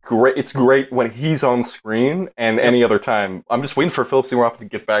great. It's great when he's on screen, and any other time. I'm just waiting for Philip Seymour Hoffman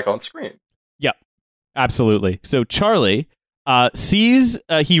to get back on screen. Yeah. Absolutely. So Charlie he's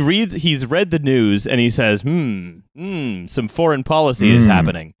read the news and he says, some foreign policy is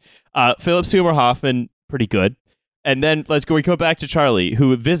happening. Philip Seymour Hoffman, pretty good. And then we go back to Charlie,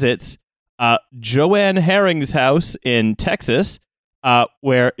 who visits Joanne Herring's house in Texas,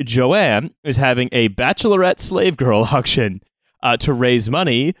 where Joanne is having a bachelorette slave girl auction to raise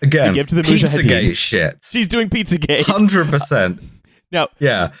money to give to the Pizzagate shit. She's doing Pizzagate. 100%. Now,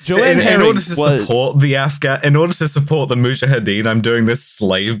 Joanne Herring in order to support the Mujahideen, I'm doing this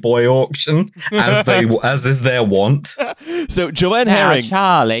slave boy auction as is their want. So Joanne Herring,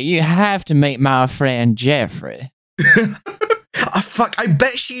 Charlie, you have to meet my friend Jeffrey. Fuck! I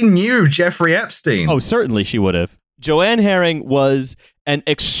bet she knew Jeffrey Epstein. Oh, certainly she would have. Joanne Herring was an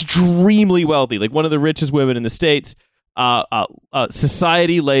extremely wealthy, like one of the richest women in the States,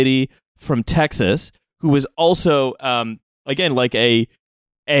 society lady from Texas, who was also again, like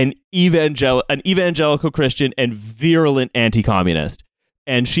an evangelical Christian and virulent anti-communist,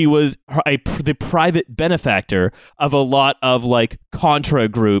 and she was the private benefactor of a lot of like Contra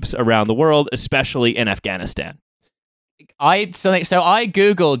groups around the world, especially in Afghanistan. I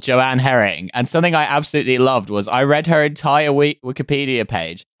googled Joanne Herring, and something I absolutely loved was I read her entire Wikipedia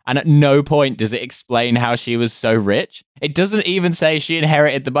page. And at no point does it explain how she was so rich. It doesn't even say she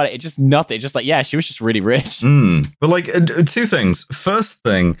inherited the money. It's just nothing. It's just like, she was just really rich. But like, two things. First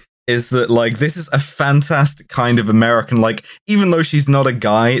thing is that like, this is a fantastic kind of American, like, even though she's not a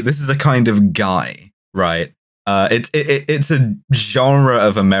guy, this is a kind of guy, right? It's a genre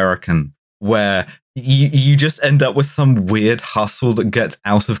of American where you just end up with some weird hustle that gets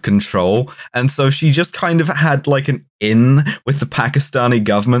out of control. And so she just kind of had like an in with the Pakistani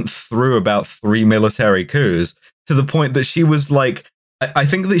government through about 3 military coups, to the point that she was like, I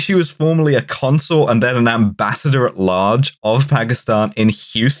think that she was formerly a consul and then an ambassador at large of Pakistan in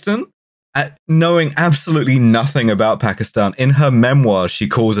Houston. Knowing absolutely nothing about Pakistan, in her memoirs, she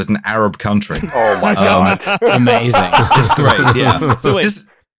calls it an Arab country. Oh my God. Amazing. It's great, yeah. So wait.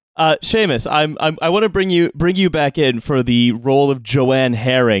 Séamus, I want to bring you back in for the role of Joanne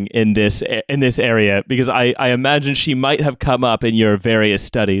Herring in this area, because I imagine she might have come up in your various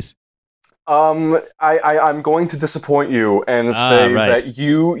studies. I'm going to disappoint you and say that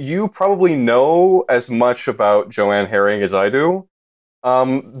you probably know as much about Joanne Herring as I do.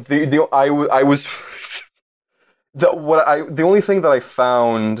 The only thing that I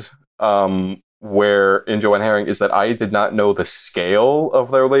found where in Joanne Herring is that I did not know the scale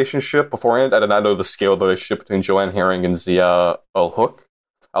of their relationship beforehand. I did not know the scale of the relationship between Joanne Herring and Zia al-Haq.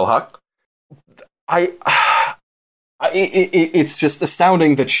 it's just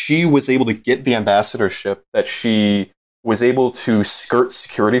astounding that she was able to get the ambassadorship, that she was able to skirt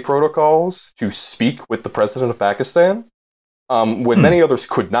security protocols to speak with the president of Pakistan, when many others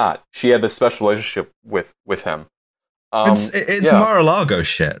could not. She had this special relationship with him. It's Mar-a-Lago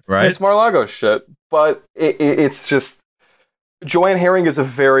shit, right? It's Mar-a-Lago shit, but it's just... Joanne Herring is a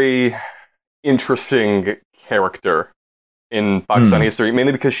very interesting character in Pakistani history,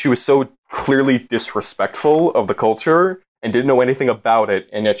 mainly because she was so clearly disrespectful of the culture and didn't know anything about it,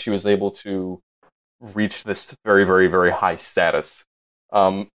 and yet she was able to reach this very, very, very high status.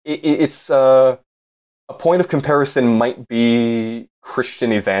 It's a point of comparison might be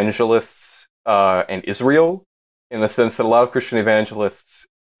Christian evangelists and Israel, in the sense that a lot of Christian evangelists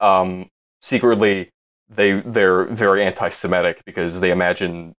secretly they're very anti-Semitic because they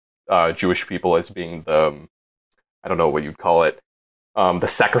imagine Jewish people as being the, I don't know what you'd call it, the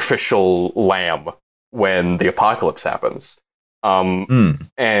sacrificial lamb when the apocalypse happens.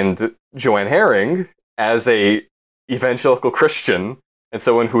 And Joanne Herring, as a evangelical Christian and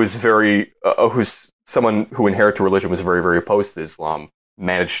someone who is who's someone who inherited a religion was very, very opposed to Islam,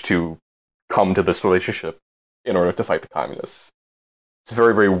 managed to come to this relationship in order to fight the communists. It's a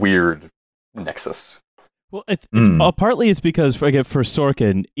very, very weird nexus. Well, it's partly it's because for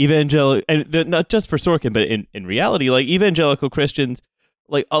Sorkin, and not just for Sorkin, but in reality, like evangelical Christians,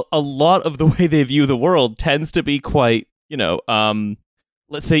 like a lot of the way they view the world tends to be quite,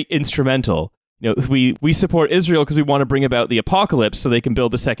 let's say instrumental. We support Israel because we want to bring about the apocalypse so they can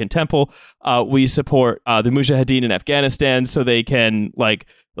build the second temple. We support the Mujahideen in Afghanistan so they can like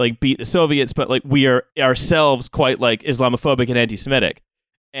beat the Soviets, but like we are ourselves quite like Islamophobic and anti-Semitic.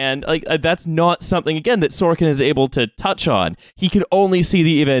 And like that's not something again that Sorkin is able to touch on. He can only see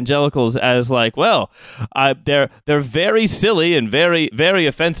the evangelicals as like, well, they're very silly and very, very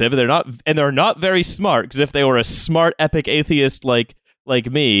offensive. They're not very smart, because if they were a smart epic atheist like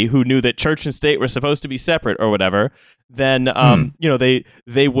me who knew that church and state were supposed to be separate or whatever, then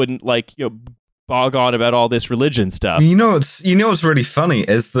they wouldn't bog on about all this religion stuff. What's really funny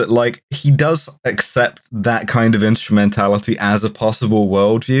is that like he does accept that kind of instrumentality as a possible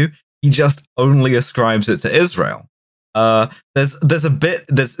worldview. He just only ascribes it to Israel. This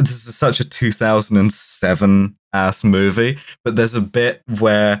is such a 2007 ass movie, but there's a bit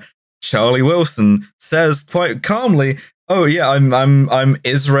where Charlie Wilson says quite calmly, "Oh yeah, I'm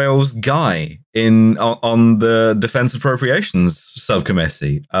Israel's guy on the Defense Appropriations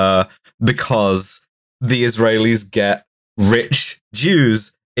Subcommittee, because the Israelis get rich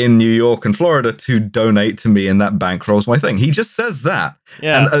Jews in New York and Florida to donate to me, and that bankrolls my thing." He just says that.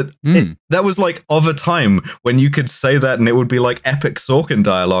 Yeah. And that was like of a time when you could say that and it would be like epic Sorkin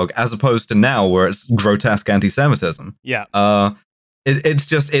dialogue, as opposed to now where it's grotesque anti-Semitism. Yeah.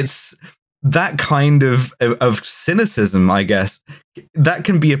 It's that kind of cynicism, I guess, that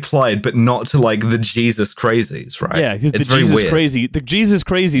can be applied, but not to like the Jesus crazies, right? Yeah, because the Jesus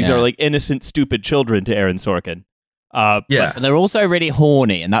crazies are like innocent, stupid children to Aaron Sorkin. But they're also really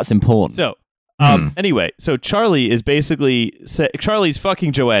horny, and that's important. So, anyway, so Charlie is basically Charlie's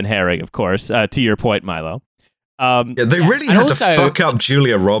fucking Joanne Herring, of course. To your point, Milo. They really had to fuck up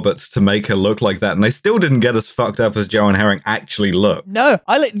Julia Roberts to make her look like that, and they still didn't get as fucked up as Joanne Herring actually looked. No,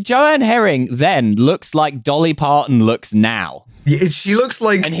 Joanne Herring then looks like Dolly Parton looks now. Yeah, she looks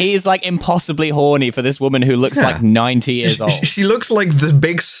like... And he's like impossibly horny for this woman who looks like 90 years old. She looks like the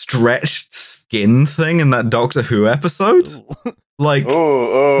big stretched skin thing in that Doctor Who episode. Like,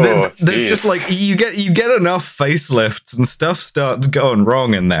 there's just like, you get enough facelifts and stuff starts going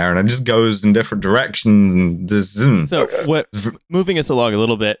wrong in there, and it just goes in different directions. And so, moving us along a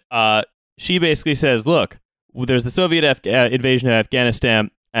little bit, she basically says, look, there's the Soviet invasion of Afghanistan,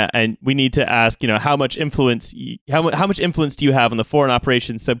 and we need to ask, how much influence do you have on the Foreign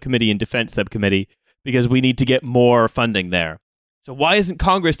Operations Subcommittee and Defense Subcommittee, because we need to get more funding there. So why isn't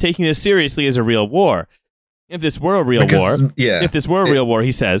Congress taking this seriously as a real war? If this were a real war,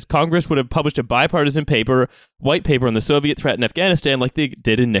 he says, Congress would have published a bipartisan white paper on the Soviet threat in Afghanistan like they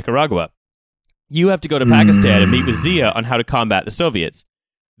did in Nicaragua. You have to go to Pakistan and meet with Zia on how to combat the Soviets.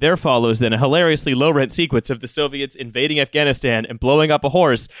 There follows then a hilariously low-rent sequence of the Soviets invading Afghanistan and blowing up a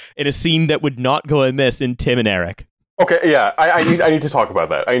horse in a scene that would not go amiss in Tim and Eric. Okay, yeah, I need to talk about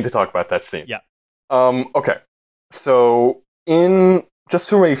that. I need to talk about that scene. Yeah. Okay, so just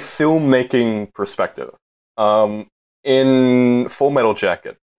from a filmmaking perspective, in Full Metal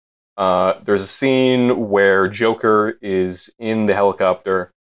Jacket, there's a scene where Joker is in the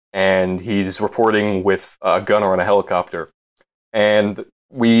helicopter and he's reporting with a gunner on a helicopter, and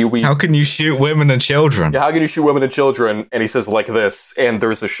we how can you shoot women and children? Yeah, how can you shoot women and children? And he says like this, and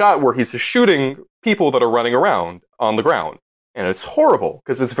there's a shot where he's shooting people that are running around. on the ground. And it's horrible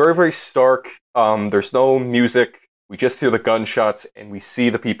because it's very, very stark. There's no music. We just hear the gunshots and we see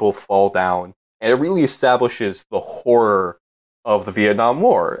the people fall down. And it really establishes the horror of the Vietnam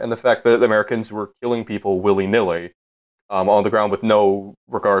War and the fact that the Americans were killing people willy-nilly on the ground with no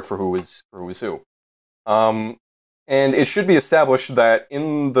regard for who was who. And it should be established that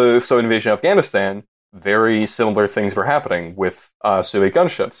in the Soviet invasion of Afghanistan, very similar things were happening with Soviet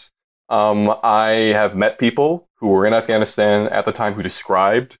gunships. I have met people who were in Afghanistan at the time who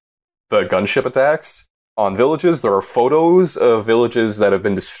described the gunship attacks on villages. There are photos of villages that have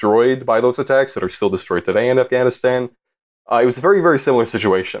been destroyed by those attacks that are still destroyed today in Afghanistan. It was a very, very similar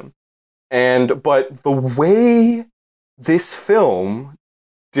situation. But the way this film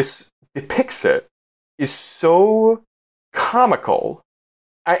depicts it is so comical.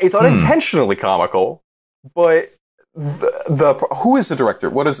 It's unintentionally comical, but who is the director?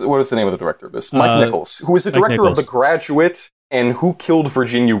 What is the name of the director of this? Mike Nichols, who is the director of The Graduate and Who Killed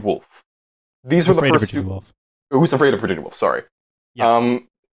Virginia Woolf. These were the first two. Who's Afraid of Virginia Woolf? Sorry. Yeah.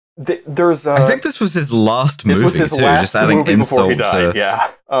 There's. I think this was his last movie. This was his last movie before he died.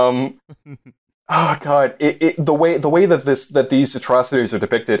 Yeah. Oh God! The way that these atrocities are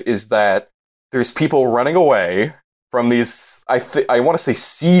depicted is that there's people running away from these. I want to say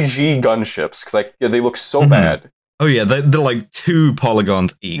CG gunships because they look so bad. Oh yeah, they're like 2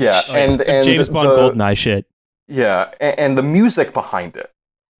 polygons each. Yeah, and James Bond GoldenEye shit. Yeah, and the music behind it.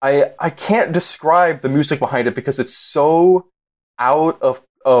 I can't describe the music behind it because it's so out of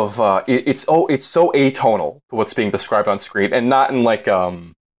it's so atonal to what's being described on screen, and not in like a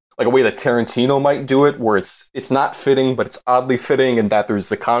way that Tarantino might do it, where it's not fitting, but it's oddly fitting, and that there's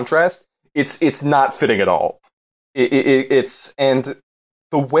the contrast. It's not fitting at all. It's and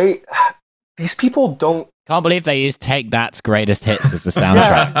the way these people don't. Can't believe they used Take That's Greatest Hits as the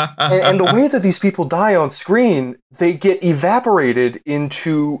soundtrack. Yeah. and the way that these people die on screen, they get evaporated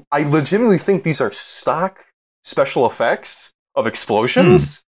into. I legitimately think these are stock special effects of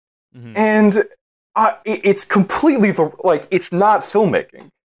explosions, and it's completely it's not filmmaking,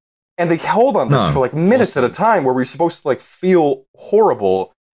 and they hold on this for like minutes at a time, where we're supposed to like feel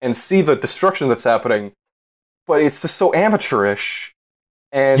horrible and see the destruction that's happening, but it's just so amateurish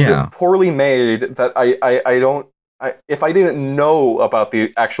and poorly made that I don't. If I didn't know about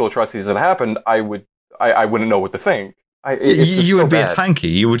the actual atrocities that happened, I wouldn't know what to think. You would be a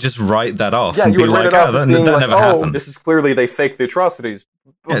tanky. You would just write that off. Yeah, and you would be write like, it off as being that like, never happened. This is clearly they faked the atrocities.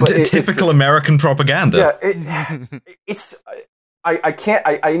 But typical American propaganda. Yeah, I can't.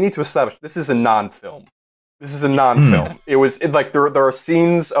 I need to establish this is a non-film. This is a non-film. It was there are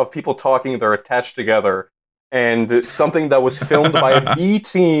scenes of people talking. They're attached together, and something that was filmed by a B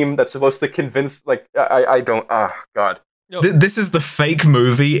team that's supposed to convince. I don't. God. This is the fake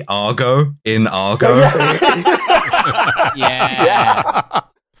movie Argo in Argo. Yeah.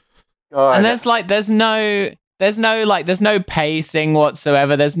 And there's no pacing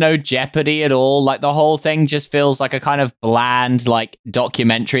whatsoever. There's no jeopardy at all. Like the whole thing just feels like a kind of bland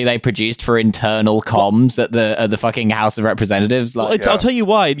documentary they produced for internal comms at the fucking House of Representatives. I'll tell you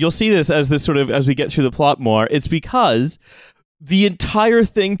why. You'll see this as we get through the plot more. It's because the entire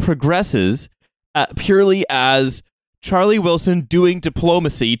thing progresses purely as Charlie Wilson doing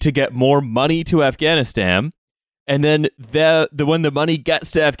diplomacy to get more money to Afghanistan, and then when the money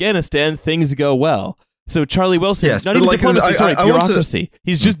gets to Afghanistan, things go well. So Charlie Wilson, not even diplomacy, bureaucracy.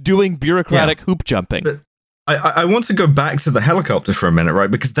 He's just doing bureaucratic hoop jumping. But I want to go back to the helicopter for a minute,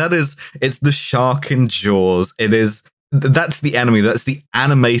 right? Because it's the shark in Jaws. That's the enemy. That's the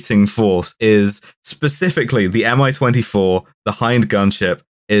animating force. Is specifically the Mi-24, the Hind gunship,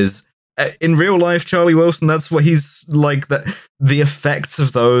 is. In real life, Charlie Wilson, that's what he's like. The effects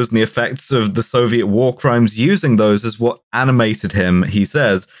of those and the effects of the Soviet war crimes using those is what animated him, he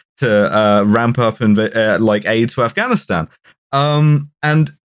says, to ramp up and aid to Afghanistan. And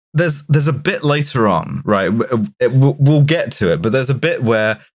there's a bit later on, right? We'll get to it, but there's a bit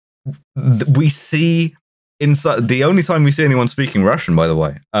where we see inside. The only time we see anyone speaking Russian, by the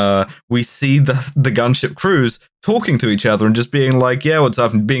way, we see the gunship crews talking to each other and just being like, yeah, what's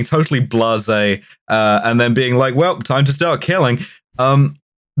up, and being totally blasé, and then being like, well, time to start killing.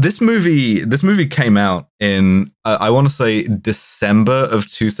 This movie came out in I want to say December of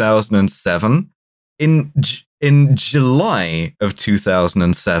 2007. In July of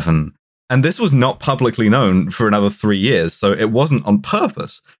 2007, and this was not publicly known for another 3 years, so it wasn't on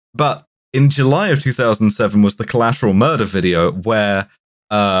purpose. But in July of 2007 was the Collateral Murder video, where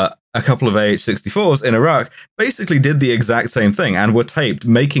a couple of AH-64s in Iraq basically did the exact same thing and were taped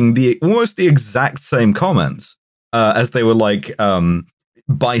making almost the exact same comments as they were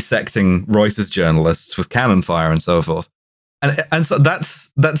bisecting Reuters journalists with cannon fire and so forth. And so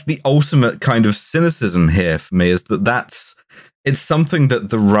that's the ultimate kind of cynicism here for me, is it's something that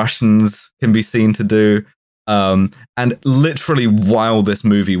the Russians can be seen to do. And literally while this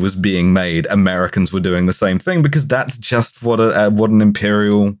movie was being made, Americans were doing the same thing, because that's just what an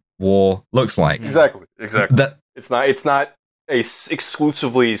imperial war looks like. Exactly. It's not a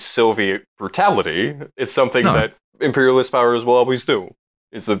exclusively Soviet brutality. It's something that imperialist powers will always do.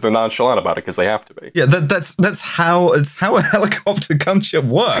 Is that they're nonchalant about it because they have to be. Yeah, that's how a helicopter gunship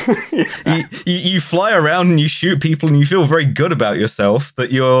works. You fly around and you shoot people, and you feel very good about yourself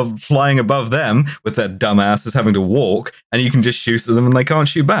that you're flying above them with their dumbasses having to walk, and you can just shoot at them and they can't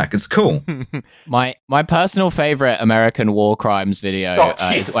shoot back. It's cool. My personal favorite American war crimes video.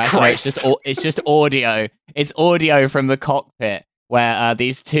 Jesus Christ. It's just audio. It's audio from the cockpit, where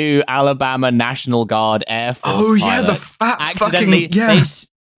these two Alabama National Guard Air Force pilots the fat accidentally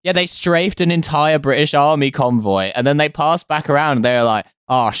they strafed an entire British Army convoy, and then they passed back around and they're like,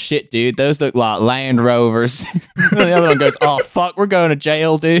 "Oh shit, dude, those look like Land Rovers." And the other one goes, "Oh fuck, we're going to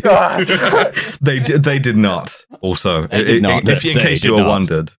jail, dude." They did not. Also, They did not. in case you were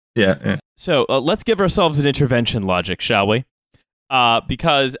wondered. Yeah. So let's give ourselves an intervention logic, shall we?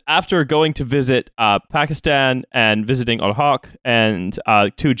 Because after going to visit Pakistan and visiting Al-Haq and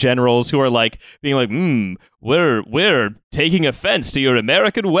two generals who are being like, we're taking offense to your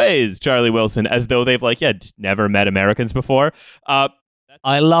American ways, Charlie Wilson, as though they've just never met Americans before.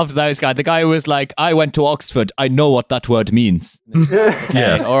 I loved those guys. The guy who was like, "I went to Oxford. I know what that word means."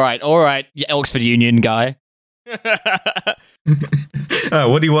 Yes. All right. Yeah, Oxford Union guy.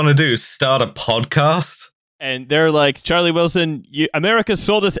 What do you want to do? Start a podcast? And they're like, "Charlie Wilson, America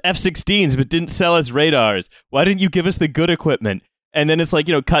sold us F-16s but didn't sell us radars. Why didn't you give us the good equipment?" And then it's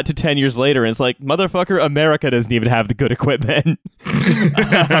cut to 10 years later, and it's like, motherfucker, America doesn't even have the good equipment.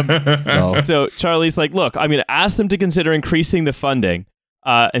 So Charlie's like, "Look, I'm going to ask them to consider increasing the funding."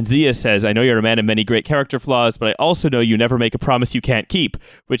 And Zia says, "I know you're a man of many great character flaws, but I also know you never make a promise you can't keep,"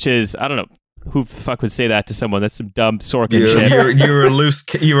 which is, I don't know, who the fuck would say that to someone? That's some dumb Sorkin shit. You're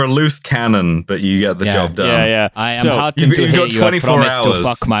a loose cannon, but you get the job done. Yeah. I am heartened to hear you have promised to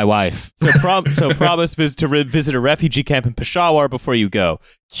fuck my wife. So promise to visit a refugee camp in Peshawar before you go.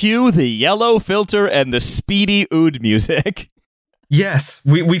 Cue the yellow filter and the speedy oud music. Yes,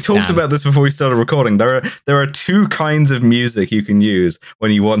 we talked about this before we started recording. There are two kinds of music you can use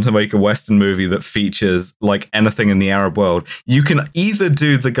when you want to make a Western movie that features anything in the Arab world. You can either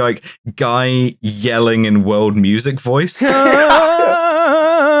do the guy yelling in world music voice, not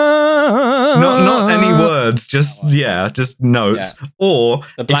any words, just notes, or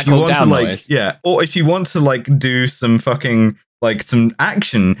The Black if you Hawk want Down to voice. or if you want to do some fucking some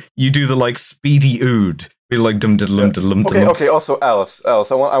action, you do the speedy oud. Be like dum dum dum. Okay. Also, Alice, I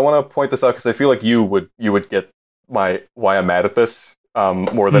want to point this out because I feel like you would get why I'm mad at this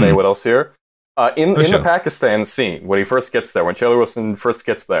more than anyone else here. In the Pakistan scene, when Charlie Wilson first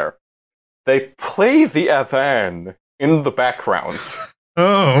gets there, they play the adhan in the background.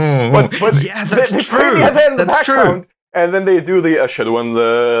 But yeah, that's they true. Play the adhan in the That's background, true. and then they do the ashhadu an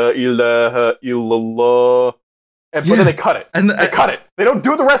la ilaha illallah, but then they cut it. They cut it. They don't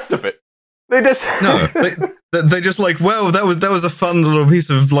do the rest of it. They just they just well, that was a fun little piece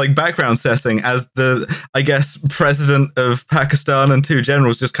of background setting as the president of Pakistan and two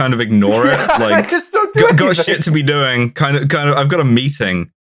generals just kind of ignore it. Just don't do got anything. shit to be doing. Kind of. I've got a meeting.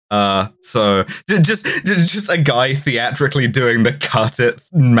 So just a guy theatrically doing the cut it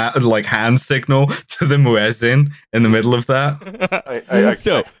hand signal to the muezzin in the middle of that.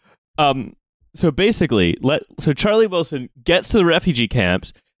 So basically, so Charlie Wilson gets to the refugee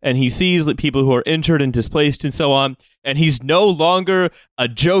camps. And he sees people who are injured and displaced and so on, and he's no longer a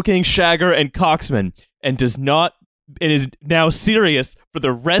joking shagger and coxman, and is now serious for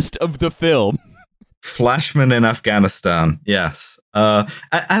the rest of the film. Flashman in Afghanistan, yes. And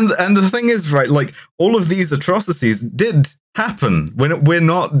the thing is, right, all of these atrocities did happen. We're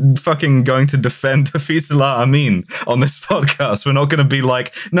not fucking going to defend Hafizullah Amin on this podcast. We're not going to be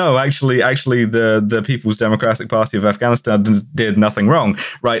no, actually the People's Democratic Party of Afghanistan did nothing wrong,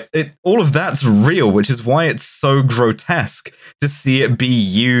 right? All of that's real, which is why it's so grotesque to see it be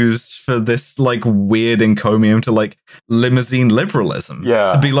used for this weird encomium to limousine liberalism.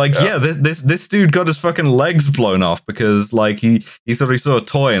 Yeah. To be this dude got his fucking legs blown off because he thought he saw a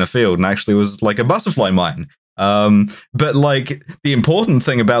toy in a field and actually was a butterfly mine. But like the important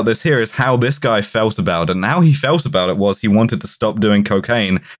thing about this here is how this guy felt about it. And how he felt about it was he wanted to stop doing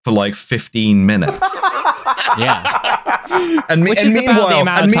cocaine for like 15 minutes. Yeah. Which is about the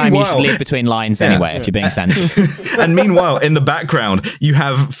amount of time you should leave between lines anyway, if you're being sensitive. And meanwhile, in the background, you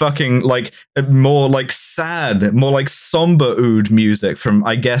have fucking like more like sad, more like somber oud music from,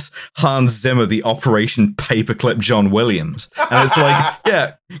 I guess, Hans Zimmer, the Operation Paperclip John Williams. And it's like,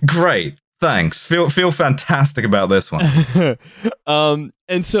 yeah, great. Thanks. Feel fantastic about this one.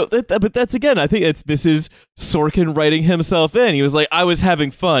 And so, but that's again, I think this is Sorkin writing himself in. He was like, I was having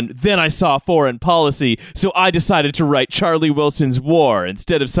fun, then I saw foreign policy, so I decided to write Charlie Wilson's War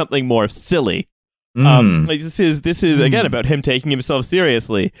instead of something more silly. Like this is again about him taking himself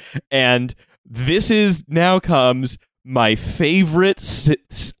seriously, and now comes my favorite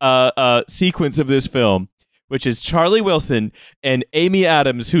sequence of this film, which is Charlie Wilson and Amy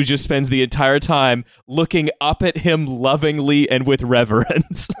Adams, who just spends the entire time looking up at him lovingly and with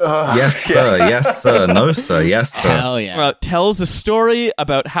reverence. Yes, sir. Yes, sir. No, sir. Yes, sir. Hell yeah. Tells a story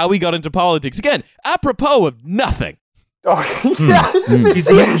about how he got into politics. Again, apropos of nothing. Oh, yeah.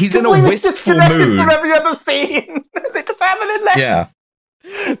 He's in a wistful mood. From every other scene. They just have it in there. Yeah.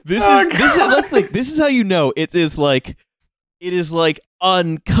 This is how you know it is like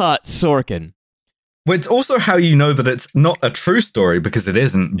uncut Sorkin. Well, it's also how you know that it's not a true story, because it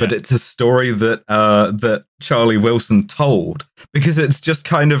isn't, but it's a story that that Charlie Wilson told, because it's just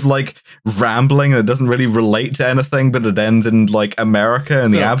kind of like rambling and it doesn't really relate to anything, but it ends in like America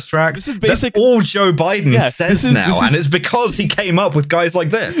in the abstract. This is That's all Joe Biden says now, and it's because he came up with guys like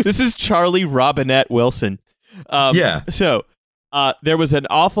this. This is Charlie Robinette Wilson. So there was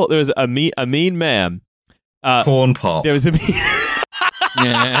a mean man. Corn pop. There was a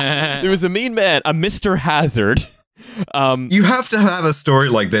mean man, a Mr. Hazard. You have to have a story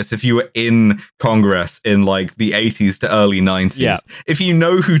like this if you were in Congress in like the 80s to early 90s. Yeah. If you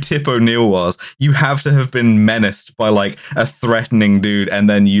know who Tip O'Neill was, you have to have been menaced by like a threatening dude, and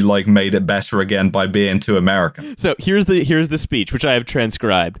then you like made it better again by being too American. So here's the speech, which I have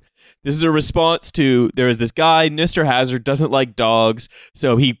transcribed. This is a response to, there was this guy, Mr. Hazard, doesn't like dogs,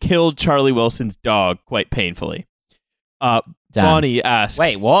 so he killed Charlie Wilson's dog quite painfully. Bonnie asks,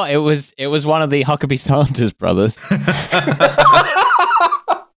 "Wait, what? It was one of the Huckabee Sanders brothers."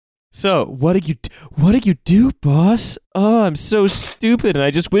 So what do you do, boss? Oh, I'm so stupid, and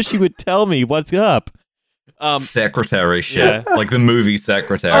I just wish you would tell me what's up. Secretary shit, like the movie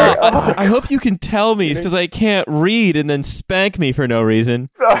Secretary. I hope you can tell me, because I can't read, and then spank me for no reason.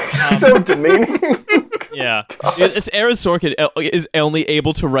 So demeaning. Yeah, it's Aaron Sorkin is only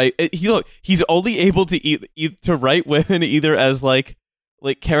able to write. He's only able to write women either as like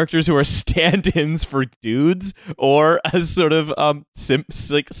characters who are stand-ins for dudes, or as sort of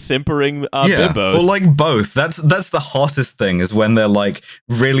simpering bimbos. Or like both. That's the hottest thing, is when they're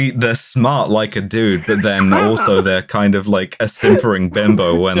smart like a dude, but then also they're kind of like a simpering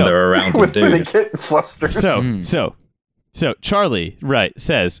bimbo when they're around the dude. They get flustered. So Charlie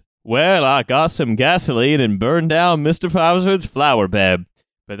says, "Well, I got some gasoline and burned down Mr. Hazard's flower bed,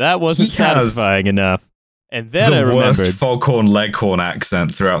 but that wasn't satisfying enough. And then I remembered the worst Foghorn Leghorn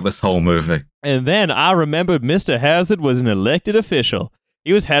accent throughout this whole movie. And then I remembered Mr. Hazard was an elected official.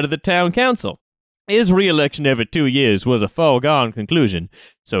 He was head of the town council. His re-election every 2 years was a foregone conclusion.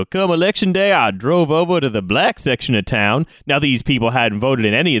 So come election day, I drove over to the black section of town. Now, these people hadn't voted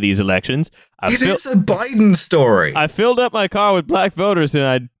in any of these elections. It is a Biden story. I filled up my car with black voters, and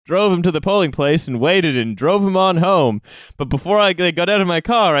I drove them to the polling place and waited and drove them on home. But before they got out of my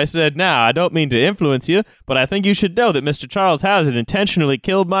car, I said, "Now, I don't mean to influence you, but I think you should know that Mr. Charles Hazard intentionally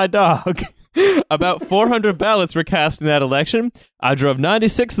killed my dog." About 400 ballots were cast in that election. I drove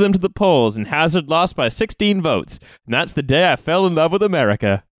 96 of them to the polls, and Hazard lost by 16 votes. And that's the day I fell in love with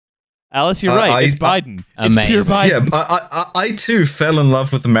America. Alice, you're right. It's Biden. It's pure Biden. Yeah, I too fell in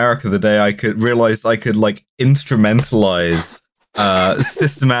love with America the day I could realize I could like instrumentalize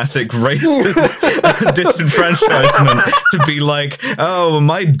systematic racist disenfranchisement to be like, oh,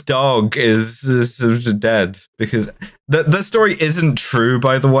 my dog is dead, because the story isn't true,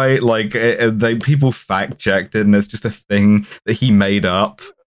 by the way. Like people fact checked it, and it's just a thing that he made up.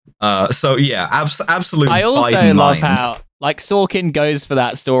 So yeah, absolutely. I also love how like Sorkin goes for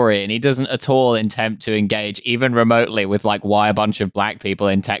that story, and he doesn't at all attempt to engage even remotely with like why a bunch of black people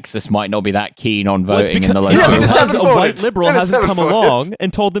in Texas might not be that keen on voting in the local. Because a white liberal hasn't come along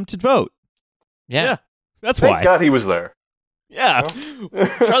and told them to vote. Yeah, that's why. Thank God he was there. Yeah,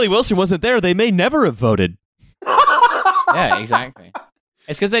 Charlie Wilson wasn't there. They may never have voted. Yeah, exactly.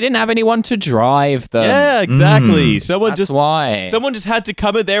 It's because they didn't have anyone to drive them. Yeah, exactly. Someone That's why. Someone just had to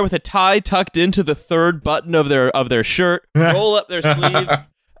come in there with a tie tucked into the third button of their shirt, roll up their sleeves,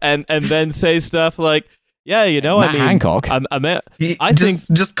 and then say stuff like, "Yeah, Matt Hancock. I think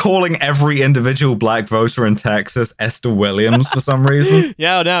just calling every individual black voter in Texas Esther Williams for some reason."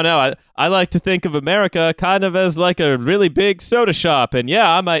 Yeah, no. I like to think of America kind of as like a really big soda shop, and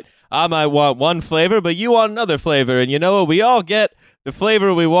yeah, I might want one flavor, but you want another flavor, and you know what? We all get the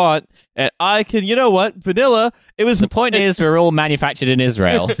flavor we want, and I can, you know what? Vanilla. The point is, we're all manufactured in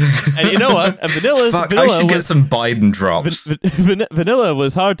Israel, and you know what? And vanilla I should get some Biden drops. Vanilla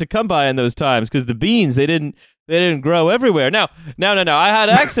was hard to come by in those times because the beans they didn't grow everywhere. Now, I had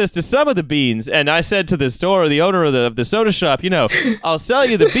access to some of the beans, and I said to the owner of the soda shop, I'll sell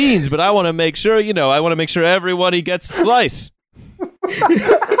you the beans, but I want to make sure, everybody gets a slice.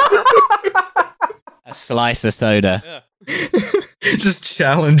 a slice of soda. Yeah. Just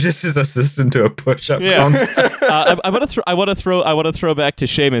challenges his assistant to a push-up contest. I want to throw back to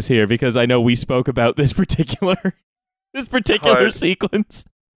Séamus here because I know we spoke about this particular sequence.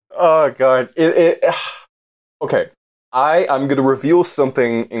 Oh God! Okay, I'm going to reveal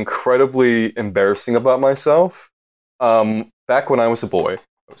something incredibly embarrassing about myself. Back when I was a boy,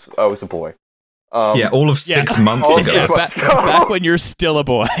 I was a boy. All of 6 months ago. Back when you're still a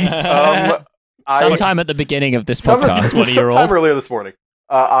boy. Sometime at the beginning of this podcast, 20-year-old. Sometime earlier this morning,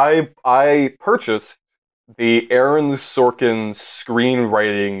 I purchased the Aaron Sorkin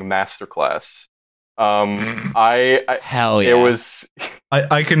screenwriting masterclass. Hell yeah! It was.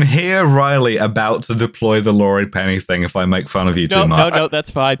 I can hear Riley about to deploy the Laurie Penny thing if I make fun of you too much. No,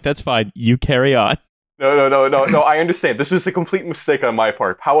 that's fine. That's fine. You carry on. No. I understand. This was a complete mistake on my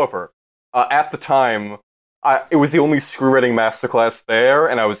part. However, at the time, it was the only screenwriting masterclass there,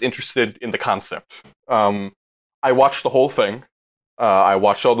 and I was interested in the concept. I watched the whole thing. I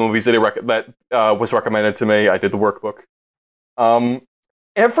watched all the movies that was recommended to me. I did the workbook.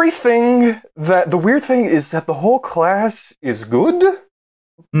 The weird thing is that the whole class is good,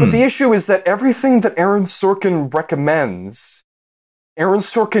 but the issue is that everything that Aaron Sorkin recommends, Aaron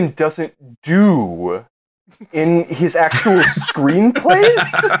Sorkin doesn't do in his actual screenplays.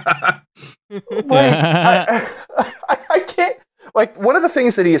 I can't. Like, one of the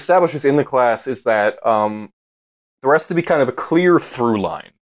things that he establishes in the class is that there has to be kind of a clear through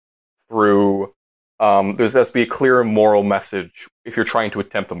line through. There has to be a clear moral message if you're trying to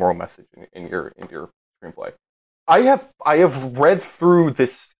attempt a moral message in your screenplay. I have read through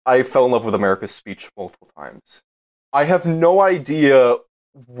this I Fell in Love with America's speech multiple times. I have no idea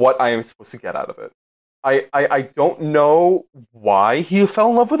what I am supposed to get out of it. I don't know why he fell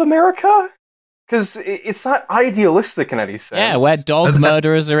in love with America, because it's not idealistic in any sense. Yeah, where dog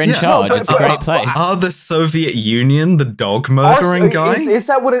murderers are in charge. It's a great place. Are the Soviet Union the dog murdering guy? Is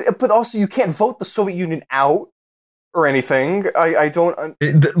that what it... But also, you can't vote the Soviet Union out or anything. I don't...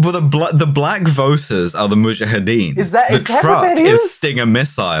 The black voters are the Mujahideen. Is that what that is? Is Stinger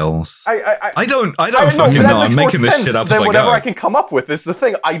missiles. I don't fucking know. I'm making this shit up as I go. Whatever I can come up with is the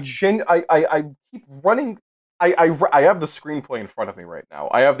thing. I keep running... I have the screenplay in front of me right now.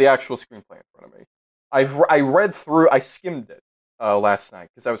 I have the actual screenplay in front of me. I read through... I skimmed it last night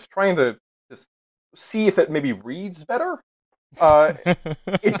because I was trying to just see if it maybe reads better.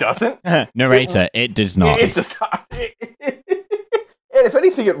 It doesn't. Narrator, it does not. It does not. And if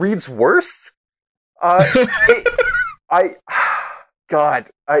anything, it reads worse. I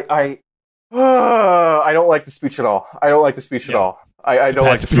don't like the speech at all. I don't like the speech at all. I don't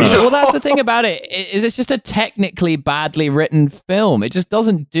like the speech. Well, that's the thing about it. Is it's just a technically badly written film. It just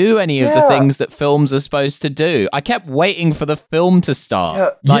doesn't do any of the things that films are supposed to do. I kept waiting for the film to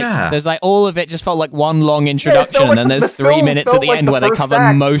start. There's like all of it just felt like one long introduction, and then there's 3 minutes at the end where they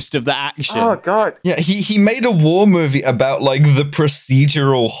cover most of the action. Oh God! Yeah, he made a war movie about like the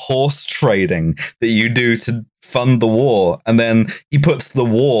procedural horse trading that you do to fund the war, and then he puts the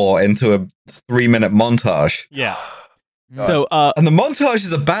war into a 3-minute montage. Yeah. God. So, and the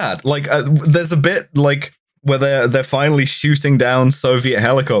montages are bad. Like, there's a bit like where they're finally shooting down Soviet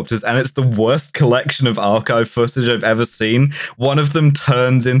helicopters, and it's the worst collection of archive footage I've ever seen. One of them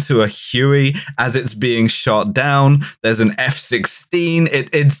turns into a Huey as it's being shot down. There's an F-16.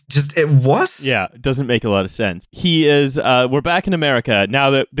 It's just what? Yeah, it doesn't make a lot of sense. He is. We're back in America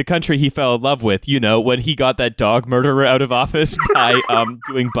now. The country he fell in love with. When he got that dog murderer out of office by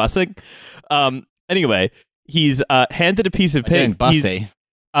doing busing. Anyway. He's handed a piece of paper.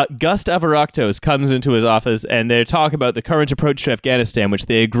 Gust Avaraktos comes into his office, and they talk about the current approach to Afghanistan, which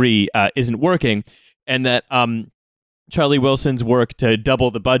they agree isn't working, and that Charlie Wilson's work to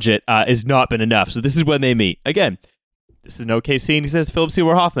double the budget has not been enough. So this is when they meet. Again, this is an okay scene. He says Philip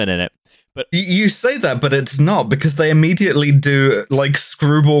Seymour Hoffman in it. But You say that, but it's not, because they immediately do like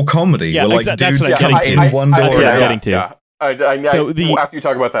screwball comedy. Yeah, where, like, exactly. That's dudes what I'm cut getting to. in one door. That's what I'm and getting to. Yeah. After you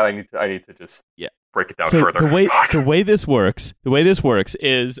talk about that, I need to just break it down further. The way this works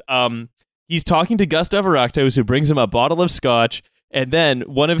is he's talking to Gustav Araktos, who brings him a bottle of scotch, and then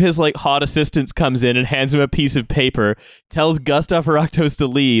one of his like hot assistants comes in and hands him a piece of paper, tells Gustav Araktos to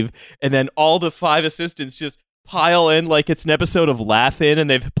leave, and then all the 5 assistants just pile in like it's an episode of Laugh-In, and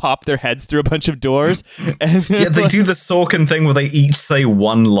they've popped their heads through a bunch of doors. And they do the Sorkin thing where they each say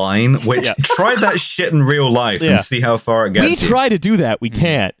one line, which try that shit in real life and see how far it gets. We try to do that, we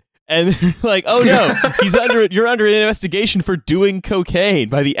can't. And they're like, oh no, you're under investigation for doing cocaine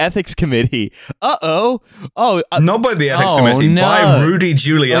by the ethics committee. Not by the ethics committee, no. by Rudy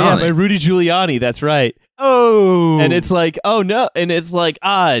Giuliani. Oh, yeah, by Rudy Giuliani, that's right. Oh. And it's like, oh no, and it's like,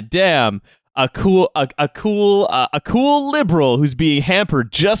 damn. A cool liberal who's being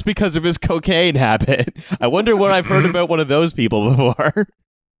hampered just because of his cocaine habit. I wonder what I've heard about one of those people before.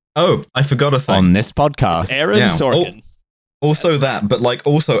 Oh, I forgot a thing. On this podcast. It's Aaron Sorkin. Also that, but like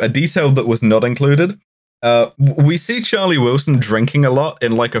also a detail that was not included. We see Charlie Wilson drinking a lot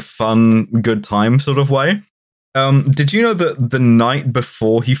in like a fun, good time sort of way. Did you know that the night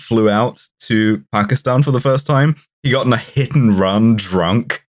before he flew out to Pakistan for the first time, he got in a hit and run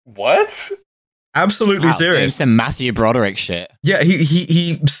drunk? What? Absolutely serious. It's some Matthew Broderick shit. Yeah,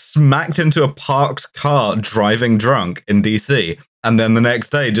 he smacked into a parked car driving drunk in DC, and then the next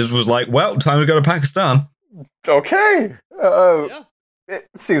day just was like, well, time to go to Pakistan. Okay. It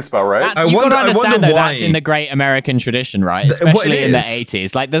seems about right. You got to understand, though, that's in the great American tradition, right? Especially in the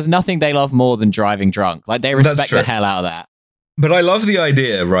 80s. Like, there's nothing they love more than driving drunk. Like, they respect the hell out of that. But I love the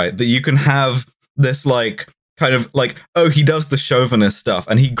idea, right, that you can have this, like, kind of like, oh, he does the chauvinist stuff,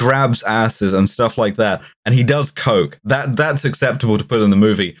 and he grabs asses and stuff like that, and he does coke. That's acceptable to put in the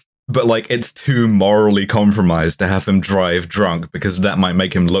movie. But, like, it's too morally compromised to have him drive drunk, because that might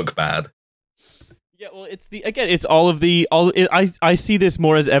make him look bad. Yeah, well, I see this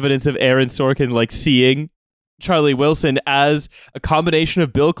more as evidence of Aaron Sorkin like seeing Charlie Wilson as a combination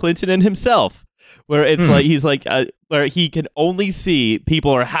of Bill Clinton and himself, where it's like he's like where he can only see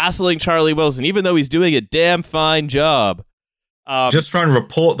people are hassling Charlie Wilson, even though he's doing a damn fine job. Just trying to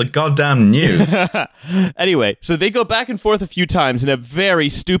report the goddamn news. Anyway, so they go back and forth a few times in a very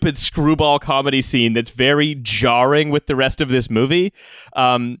stupid screwball comedy scene that's very jarring with the rest of this movie.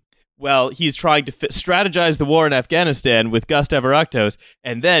 Well, he's trying to strategize the war in Afghanistan with Gustav Araktos,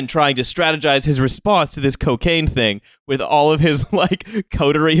 and then trying to strategize his response to this cocaine thing with all of his like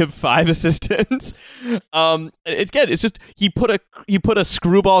coterie of 5 assistants. It's just he put a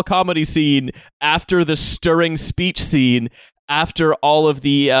screwball comedy scene after the stirring speech scene after all of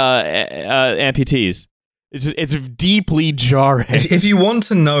the amputees. It's deeply jarring. If you want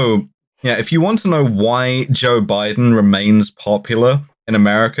to know, why Joe Biden remains popular in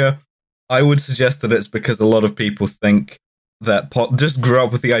America, I would suggest that it's because a lot of people think that just grew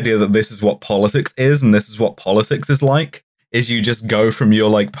up with the idea that this is what politics is, and this is what politics is like, is you just go from your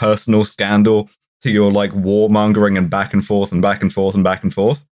like personal scandal to your like warmongering and back and forth and back and forth and back and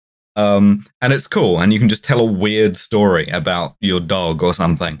forth. And it's cool, and you can just tell a weird story about your dog or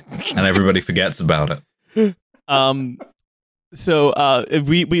something, and everybody forgets about it. So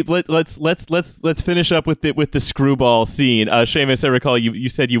let's finish up with the screwball scene. Seamus, I recall you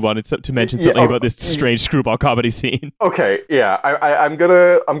said you wanted to mention something about this strange screwball comedy scene. Okay, yeah, I'm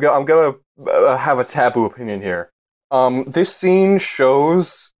gonna have a taboo opinion here. This scene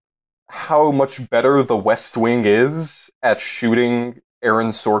shows how much better The West Wing is at shooting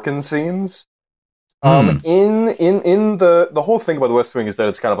Aaron Sorkin scenes. In the whole thing about The West Wing is that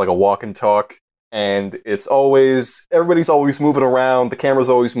it's kind of like a walk and talk. And everybody's always moving around. The camera's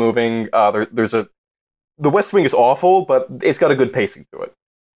always moving. The West Wing is awful, but it's got a good pacing to it.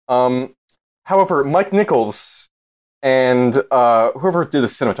 However, Mike Nichols and whoever did the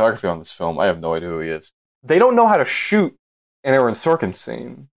cinematography on this film, I have no idea who he is. They don't know how to shoot an Aaron Sorkin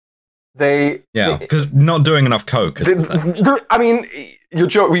scene. Because not doing enough coke. I mean, you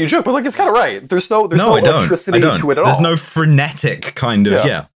joke, but like it's kind of right. There's no electricity to it at all. There's no frenetic kind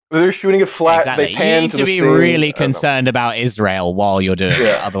of They're shooting it flat. Exactly. They pan you need to to the be scene. really concerned about Israel while you're doing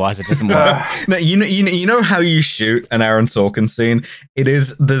it. Otherwise, it doesn't work. No, you know how you shoot an Aaron Sorkin scene? It is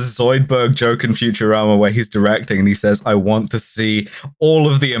the Zoidberg joke in Futurama where he's directing and he says, "I want to see all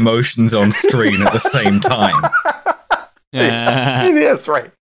of the emotions on screen at the same time." Yeah, that's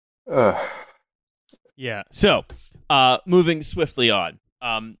right. Yeah. So, moving swiftly on.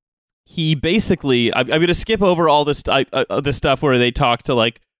 He basically, I'm going to skip over all this the stuff where they talk to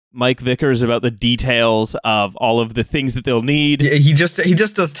like Mike Vickers about the details of all of the things that they'll need. Yeah, he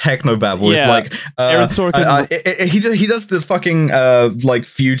just does techno babble. Yeah. It's like Aaron Sorkin. He does this fucking like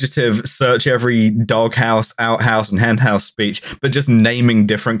fugitive search every doghouse, outhouse, and henhouse speech, but just naming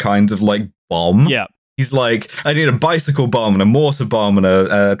different kinds of like bomb. Yeah. He's like, I need a bicycle bomb and a mortar bomb and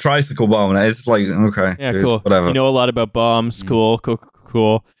a tricycle bomb, and it's like, okay, Yeah, dude, cool. whatever. You know a lot about bombs. Cool.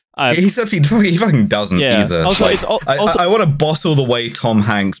 He said he fucking doesn't Yeah. either. Also, Like, it's also I want to bottle the way Tom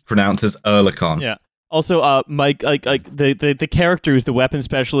Hanks pronounces Earlicon. Yeah. Also, Mike, like the character who's the weapon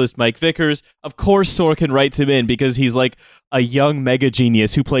specialist, Mike Vickers. Of course, Sorkin writes him in because he's like a young mega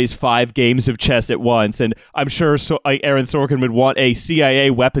genius who plays 5 games of chess at once, and I'm sure Aaron Sorkin would want a CIA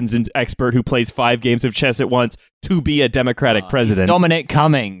weapons expert who plays 5 games of chess at once to be a Democratic president. It's Dominic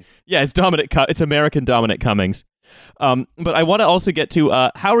Cummings. Yeah, it's It's American Dominic Cummings. But I want to also get to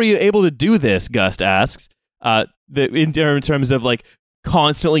how are you able to do this? Gust asks. In terms of like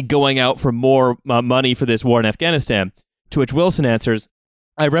constantly going out for more money for this war in Afghanistan. To which Wilson answers,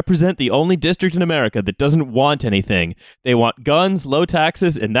 I represent the only district in America that doesn't want anything. They want guns, low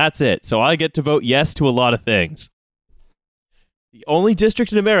taxes, and that's it. So I get to vote yes to a lot of things. The only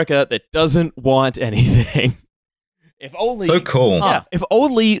district in America that doesn't want anything. If only So cool. Yeah, if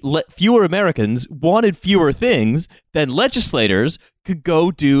only fewer Americans wanted fewer things, then legislators could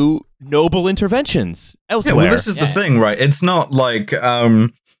go do noble interventions elsewhere. Yeah, well, this is the thing, right? It's not like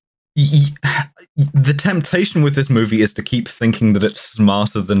the temptation with this movie is to keep thinking that it's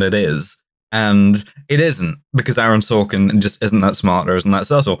smarter than it is, and it isn't, because Aaron Sorkin just isn't that smart or isn't that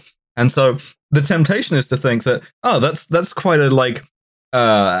subtle. And so the temptation is to think that, oh, that's quite a like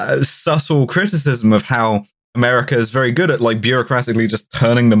subtle criticism of how America is very good at like bureaucratically just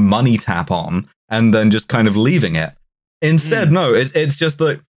turning the money tap on and then just kind of leaving it. Instead, no, it's just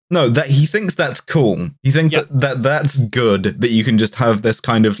that that he thinks that's cool. He thinks that's good, that you can just have this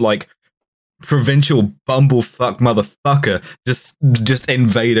kind of like provincial bumblefuck motherfucker just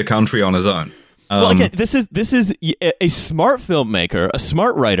invade a country on his own. Well, again, this is a smart filmmaker, a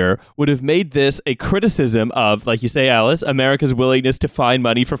smart writer would have made this a criticism of, like you say, Alice, America's willingness to find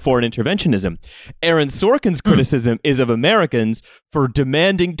money for foreign interventionism. Aaron Sorkin's criticism is of Americans for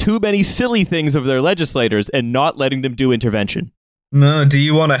demanding too many silly things of their legislators and not letting them do intervention. No, do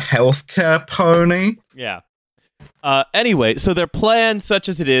you want a healthcare pony? Yeah. Anyway, so their plan, such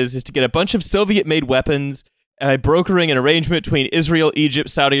as it is to get a bunch of Soviet-made weapons, brokering an arrangement between Israel, Egypt,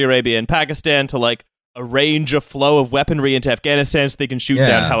 Saudi Arabia, and Pakistan to like arrange a flow of weaponry into Afghanistan so they can shoot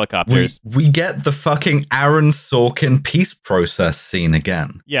down helicopters. We get the fucking Aaron Sorkin peace process scene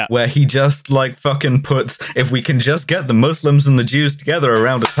again. Yeah. Where he just like fucking puts, if we can just get the Muslims and the Jews together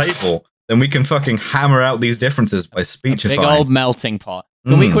around a table, then we can fucking hammer out these differences by speechifying. Big old melting pot.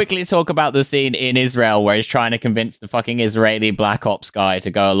 Can we quickly talk about the scene in Israel where he's trying to convince the fucking Israeli Black Ops guy to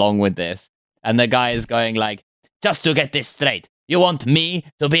go along with this? And the guy is going like, just to get this straight, you want me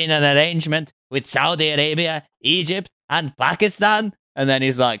to be in an arrangement with Saudi Arabia, Egypt, and Pakistan? And then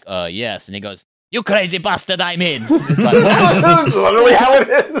he's like, yes. And he goes, you crazy bastard, I'm in. It's like, That's literally how it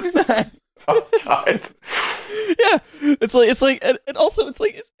is. Oh, God. Yeah, it's like, and also it's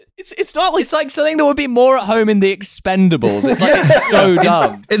like, it's not like it's like something that would be more at home in the Expendables. It's like, it's so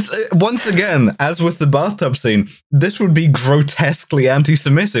dumb. It's once again, as with the bathtub scene, this would be grotesquely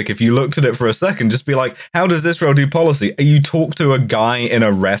anti-Semitic if you looked at it for a second. Just be like, how does Israel do policy? You talk to a guy in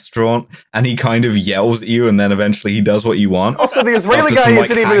a restaurant and he kind of yells at you and then eventually he does what you want. Also, the Israeli guy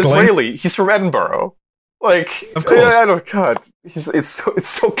isn't even Israeli. He's from Edinburgh. Like, of course. I don't. God, it's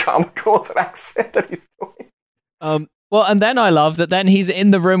so comical that accent that he's doing. Well, and then I love that then he's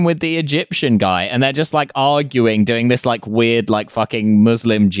in the room with the Egyptian guy and they're just like arguing, doing this like weird, like fucking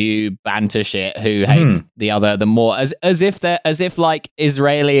Muslim Jew banter shit who hates the more as if like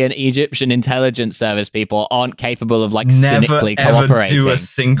Israeli and Egyptian intelligence service people aren't capable of like cynically cooperating. Never ever do a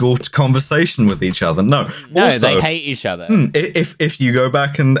single conversation with each other. No, also, they hate each other. If you go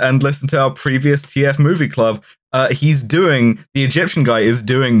back and listen to our previous TF movie club, the Egyptian guy is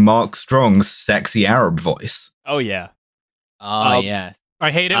doing Mark Strong's sexy Arab voice. Oh yeah. Oh, yeah.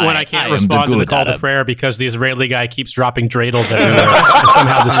 I hate it when I can't respond to the call to prayer because the Israeli guy keeps dropping dreidels everywhere. And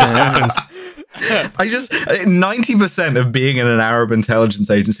somehow this just happens. 90% of being in an Arab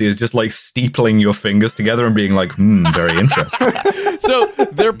intelligence agency is just like steepling your fingers together and being like, very interesting. So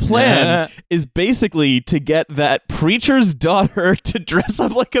their plan is basically to get that preacher's daughter to dress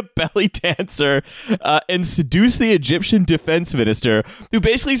up like a belly dancer and seduce the Egyptian defense minister, who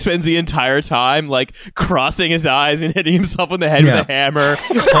basically spends the entire time like crossing his eyes and hitting himself on the head with a hammer.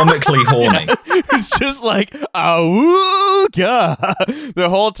 Comically horny. It's just like, oh, God, the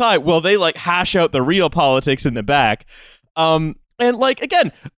whole time. Well, they like hash out the real politics in the back. And And like,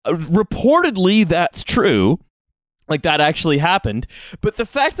 again, reportedly that's true. Like, that actually happened. But the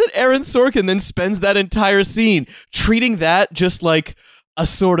fact that Aaron Sorkin then spends that entire scene treating that just like a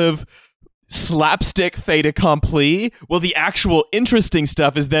sort of slapstick fait accompli, well, the actual interesting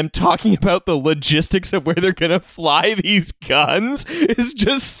stuff is them talking about the logistics of where they're going to fly these guns is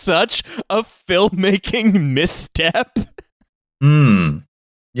just such a filmmaking misstep.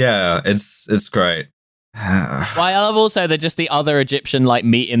 Yeah, it's great. Well, I love also the other Egyptian like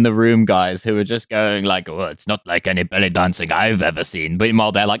meet in the room guys who are just going like, oh, it's not like any belly dancing I've ever seen. But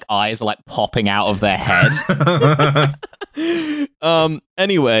meanwhile, their like eyes are like popping out of their head.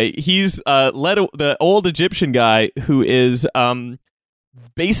 Anyway, he's the old Egyptian guy who is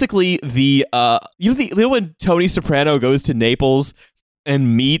basically the you know when Tony Soprano goes to Naples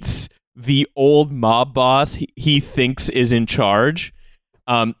and meets the old mob boss he thinks is in charge.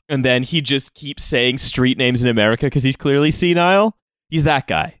 And then he just keeps saying street names in America because he's clearly senile. He's that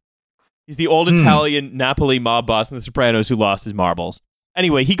guy. He's the old Italian Napoli mob boss in The Sopranos who lost his marbles.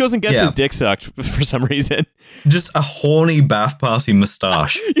 Anyway, he goes and gets his dick sucked for some reason. Just a horny bath party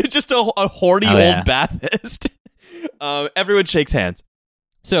mustache. You're just a horny old Baptist. Everyone shakes hands.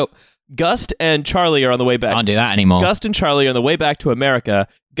 So Gust and Charlie are on the way back. Can't do that anymore. Gust and Charlie are on the way back to America.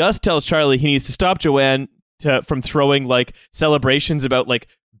 Gust tells Charlie he needs to stop Joanne from throwing like celebrations about like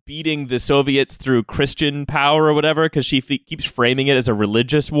beating the Soviets through Christian power or whatever, because she keeps framing it as a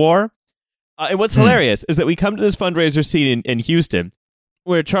religious war. And what's hilarious is that we come to this fundraiser scene in Houston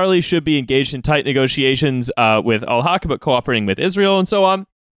where Charlie should be engaged in tight negotiations with Al-Haq about cooperating with Israel and so on,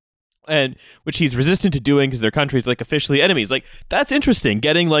 and which he's resistant to doing because their country's like officially enemies. Like, that's interesting,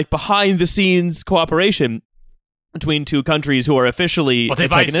 getting like behind the scenes cooperation between two countries who are officially But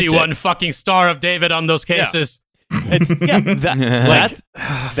if I see one fucking Star of David on those cases... It's that's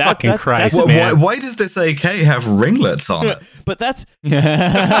fucking Christ, man. Why does this AK have ringlets on it? But that's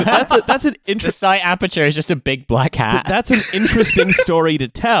an interesting. The sight aperture is just a big black hat. But that's an interesting story to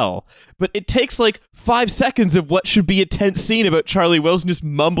tell. But it takes like 5 seconds of what should be a tense scene about Charlie Wilson just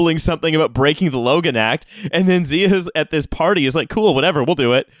mumbling something about breaking the Logan Act, and then Zia's at this party is like, "Cool, whatever, we'll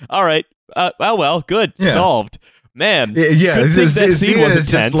do it. All right, well, good, solved." Man, good thing that scene wasn't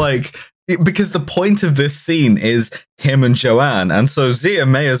tense. Just like. Because the point of this scene is him and Joanne, and so Zia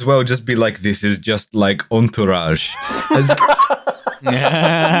may as well just be like, this is just like Entourage. And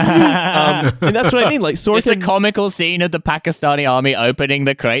that's what I mean. Like, Sorkin... It's a comical scene of the Pakistani army opening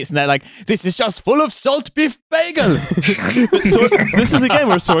the crates, and they're like, this is just full of salt beef bagel. This is, again,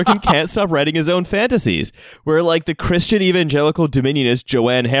 where Sorkin can't stop writing his own fantasies, where, like, the Christian evangelical dominionist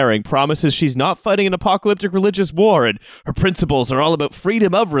Joanne Herring promises she's not fighting an apocalyptic religious war, and her principles are all about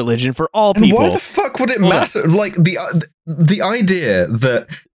freedom of religion for all people. And why the fuck would it matter? Like, the idea that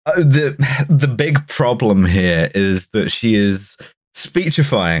the big problem here is that she is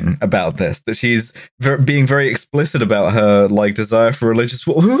speechifying about this, that she's being very explicit about her like desire for religious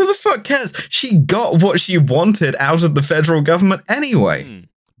war. Who the fuck cares? She got what she wanted out of the federal government anyway.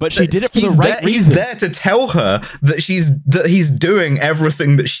 But she did it for the right reason. He's there to tell her that he's doing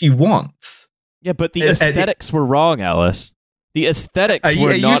everything that she wants. Yeah, but the aesthetics were wrong, Alice. The aesthetics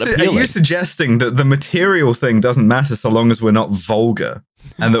were not appealing. Are you suggesting that the material thing doesn't matter so long as we're not vulgar?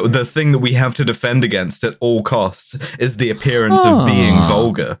 And the thing that we have to defend against at all costs is the appearance of being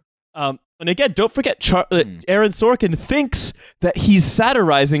vulgar. And again, don't forget, Aaron Sorkin thinks that he's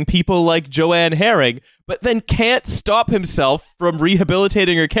satirizing people like Joanne Herring, but then can't stop himself from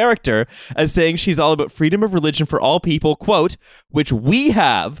rehabilitating her character as saying she's all about freedom of religion for all people, quote, which we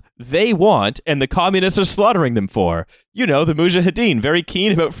have, they want, and the communists are slaughtering them for. You know, the Mujahideen, very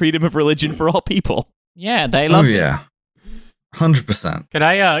keen about freedom of religion for all people. Yeah, they loved it. 100%. Can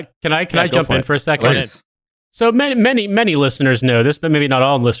I jump in for a second? Please. So many listeners know this, but maybe not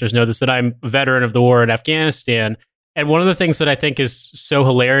all listeners know this, that I'm a veteran of the war in Afghanistan. And one of the things that I think is so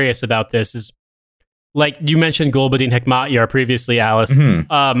hilarious about this is, like you mentioned Gulbuddin Hekmatyar previously, Alice.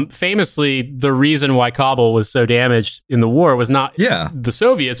 Famously, the reason why Kabul was so damaged in the war was not the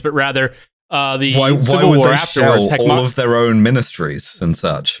Soviets, but rather the Civil War afterwards. All of their own ministries and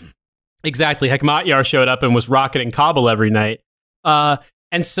such. Exactly. Hekmatyar showed up and was rocketing Kabul every night.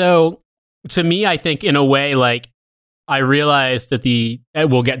 And so, to me, I think in a way, like, I realized that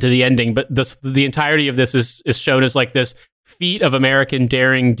we'll get to the ending, but the entirety of this is shown as like this feat of American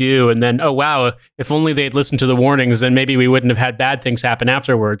daring do. And then, oh, wow, if only they'd listened to the warnings, then maybe we wouldn't have had bad things happen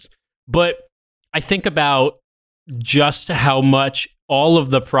afterwards. But I think about just how much all of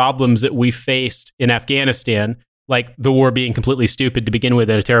the problems that we faced in Afghanistan, like the war being completely stupid to begin with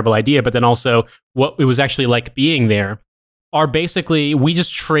and a terrible idea, but then also what it was actually like being there. are basically, we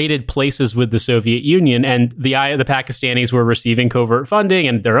just traded places with the Soviet Union, and the Pakistanis were receiving covert funding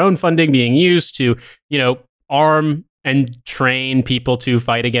and their own funding being used to, arm and train people to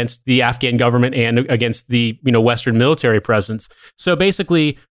fight against the Afghan government and against the, Western military presence. So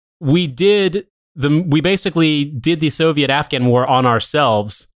basically, we basically did the Soviet-Afghan war on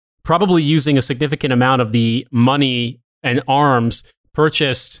ourselves, probably using a significant amount of the money and arms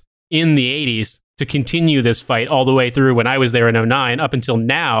purchased in the 80s to continue this fight all the way through when I was there in 2009 up until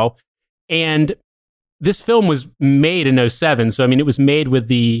now. And this film was made in 2007, so it was made with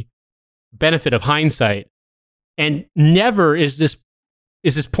the benefit of hindsight. And never is this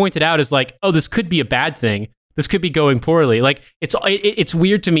pointed out as like, oh, this could be a bad thing. This could be going poorly. Like, it's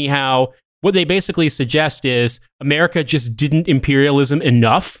weird to me how what they basically suggest is America just didn't imperialism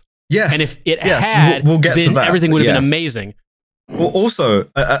enough. Yes. And if it had, we'll get then to that. everything would have been amazing. Well, also,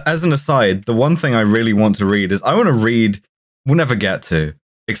 as an aside, the one thing I really want to read is we'll never get to,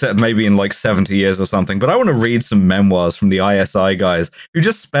 except maybe in like 70 years or something, but I want to read some memoirs from the ISI guys who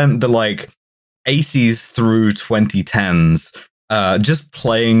just spent the 80s through 2010s just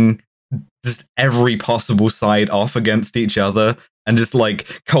playing just every possible side off against each other and just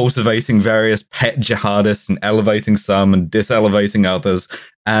cultivating various pet jihadists and elevating some and diselevating others.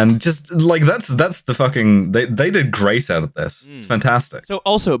 And just that's the fucking, they did great out of this. It's fantastic. So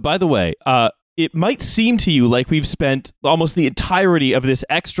also, by the way, it might seem to you like we've spent almost the entirety of this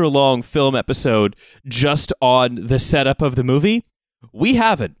extra long film episode just on the setup of the movie. We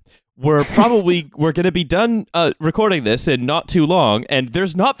haven't. We're going to be done recording this in not too long, and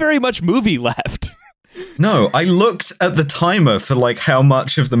there's not very much movie left. No, I looked at the timer for how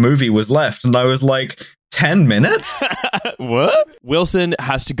much of the movie was left, and I was like, 10 minutes? What? Wilson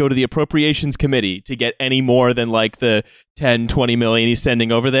has to go to the Appropriations Committee to get any more than the 10, 20 million he's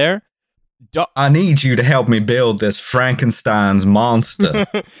sending over there. I need you to help me build this Frankenstein's monster.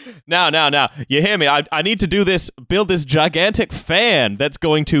 Now. You hear me? I need to build this gigantic fan that's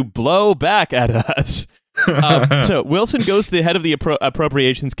going to blow back at us. So Wilson goes to the head of the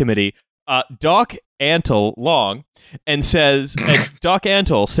Appropriations Committee, Doc Antle Long, and Doc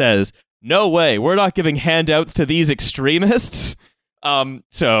Antle says, no way, we're not giving handouts to these extremists. And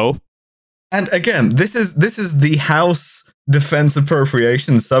again, this is the House Defense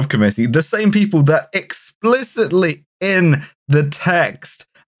Appropriations Subcommittee, the same people that explicitly in the text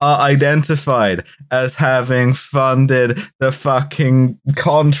are identified as having funded the fucking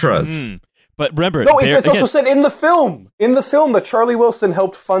Contras. But remember, no, it's also said in the film that Charlie Wilson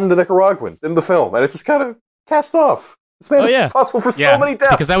helped fund the Nicaraguans in the film, and it's just kind of cast off. This man is responsible for so many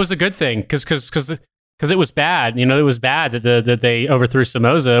deaths. Because that was a good thing, because it was bad. It was bad that they overthrew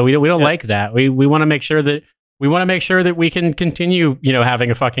Somoza. We don't like that. We want to make sure that we can continue,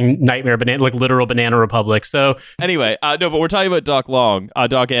 having a fucking nightmare literal banana republic. So anyway, no, but we're talking about Doc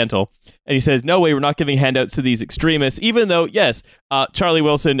Antle, and he says, no way, we're not giving handouts to these extremists, even though, yes, Charlie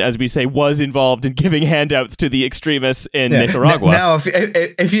Wilson, as we say, was involved in giving handouts to the extremists in Nicaragua. Now,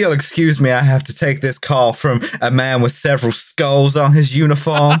 if you'll excuse me, I have to take this call from a man with several skulls on his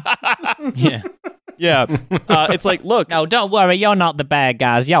uniform. Yeah. Yeah, it's look. No, don't worry. You're not the bad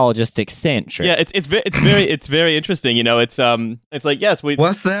guys. Y'all are just eccentric. Yeah, it's very interesting. It's yes, we.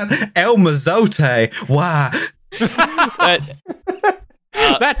 What's that? El Mazote. Why?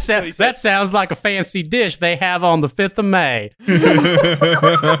 That sounds like a fancy dish they have on the 5th of May.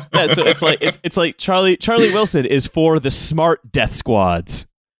 Yeah, so it's like Charlie Wilson is for the smart death squads.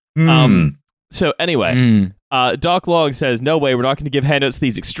 So anyway. Doc Long says, no way, we're not going to give handouts to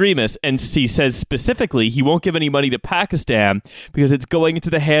these extremists. And he says specifically he won't give any money to Pakistan because it's going into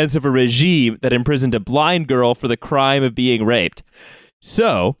the hands of a regime that imprisoned a blind girl for the crime of being raped.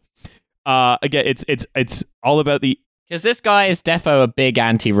 So, again, it's all about the... Because this guy is defo a big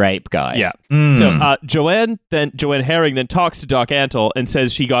anti-rape guy. Yeah. So Joanne Herring then talks to Doc Antle and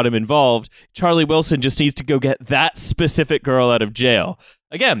says she got him involved. Charlie Wilson just needs to go get that specific girl out of jail.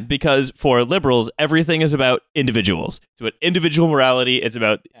 Again, because for liberals, everything is about individuals. It's about individual morality. It's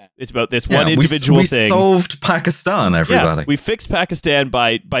about this one individual thing. We solved Pakistan, everybody. Yeah, we fixed Pakistan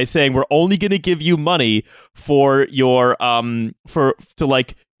by saying we're only going to give you money for your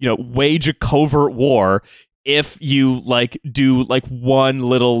wage a covert war if you do one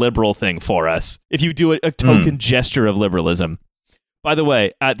little liberal thing for us. If you do a token gesture of liberalism. By the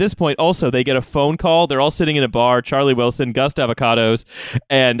way, at this point, also, they get a phone call. They're all sitting in a bar, Charlie Wilson, Gus Avocados,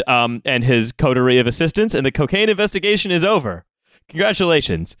 and his coterie of assistants, and the cocaine investigation is over.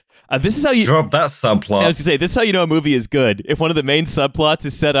 Congratulations. This is how you... Drop that subplot. I was going to say, this is how you know a movie is good. If one of the main subplots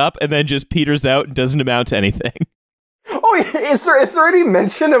is set up and then just peters out and doesn't amount to anything. Oh, is there any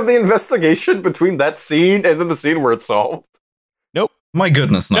mention of the investigation between that scene and then the scene where it's solved? My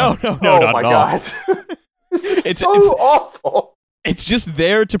goodness, no. No, oh not my at all. god. This is It's- so it's- awful. It's just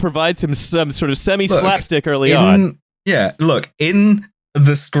there to provide some sort of semi Look, slapstick early on. Yeah, look, in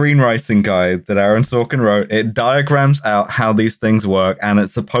the screenwriting guide that Aaron Sorkin wrote, it diagrams out how these things work, and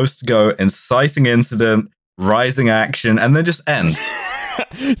it's supposed to go inciting incident, rising action, and then just end.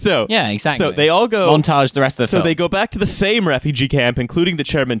 So Yeah, exactly. So they all go montage the rest of the So film. they go back to the same refugee camp, including the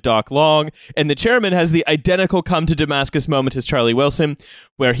chairman, Doc Long, and the chairman has the identical come to Damascus moment as Charlie Wilson,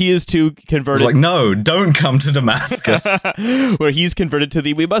 where he is too It's converted. like, no, don't come to Damascus. where he's converted to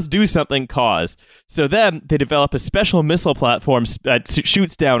the we must do something cause. So then they develop a special missile platform that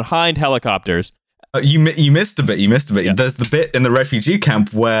shoots down Hind helicopters. You missed a bit. Yeah. There's the bit in the refugee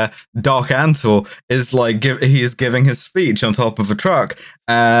camp where Doc Antle is like, he is giving his speech on top of a truck,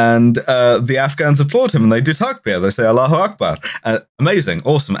 and the Afghans applaud him and they do takbir. They say Allahu Akbar. Amazing,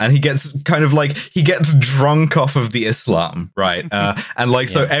 awesome. And he gets he gets drunk off of the Islam, right? And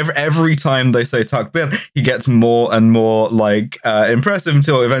so every time they say takbir, he gets more and more impressive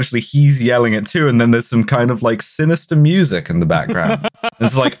until eventually he's yelling it too. And then there's some kind of sinister music in the background.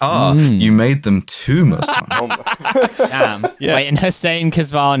 It's like, you made them too Muslim. Damn. Yeah. Wait, and Hussein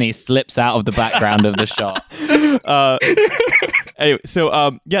Kazvani slips out of the background of the shot. Anyway,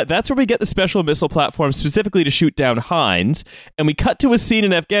 so that's where we get the special missile platform specifically to shoot down Hinds, and we cut to a scene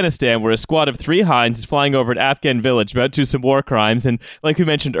in Afghanistan where a squad of 3 Hinds is flying over an Afghan village about to do some war crimes, and like we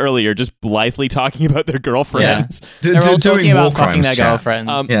mentioned earlier, just blithely talking about their girlfriends. They're all Doing talking war about fucking crimes, their chat.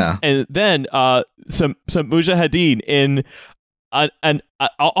 girlfriends. Yeah. And then some mujahideen in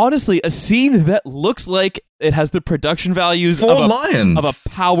honestly a scene that looks like it has the production values Four of lions. a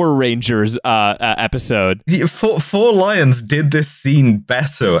Power Rangers episode. Yeah, Four Lions did this scene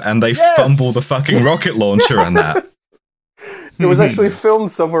better, and they fumble the fucking rocket launcher in that. It was actually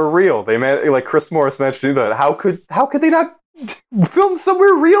filmed somewhere real. They Chris Morris managed to do that. How could they not film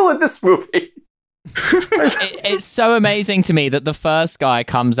somewhere real in this movie? It's so amazing to me that the first guy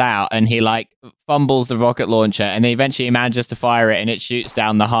comes out and he fumbles the rocket launcher and then eventually manages to fire it and it shoots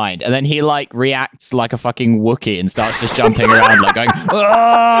down the Hind, and then he reacts like a fucking Wookiee and starts just jumping around going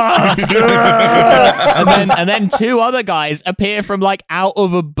 "Ah! Ah!" and then 2 other guys appear from out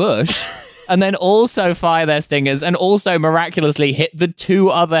of a bush and then also fire their stingers and also miraculously hit the 2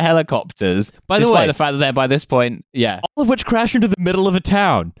 other helicopters. By the despite way, the fact that they're by this point, all of which crash into the middle of a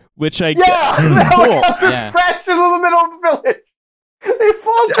town, which I The helicopters crash into the middle of the village. They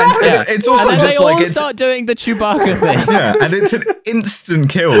fall down. It's also and then just they all start doing the Chewbacca thing. Yeah, and it's an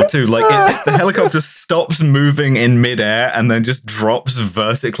instant kill too. The helicopter stops moving in midair and then just drops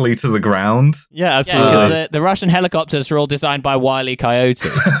vertically to the ground. Yeah, Yeah, absolutely. because the Russian helicopters were all designed by Wile E. Coyote.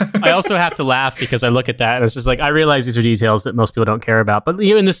 I also have to laugh because I look at that and it's just I realize these are details that most people don't care about. But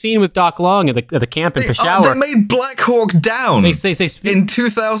in the scene with Doc Long at the camp in Peshawar, They made Black Hawk Down. they say in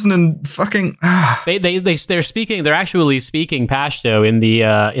 2000 and fucking. they're speaking. They're actually speaking Pashto in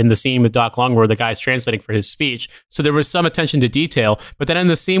the scene with Doc Long, where the guy's translating for his speech. So there was some attention to detail. But then in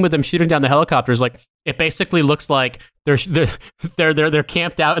the scene with them shooting down the helicopters, it basically looks like they're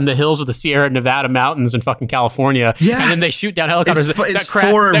camped out in the hills of the Sierra Nevada mountains in fucking California. Yes. And then they shoot down helicopters It's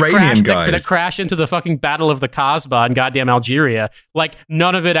 4 Iranian guys. that crash into the fucking Battle of the Kasbah in goddamn Algeria.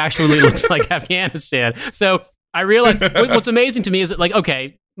 None of it actually looks like Afghanistan. So I realized what's amazing to me is that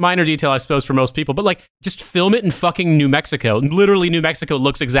okay, minor detail I suppose for most people, but just film it in fucking New Mexico. Literally New Mexico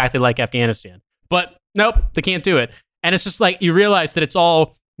looks exactly like Afghanistan. But nope, they can't do it. And it's just you realize that it's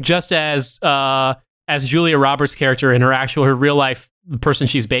all just as Julia Roberts' character in her real life, the person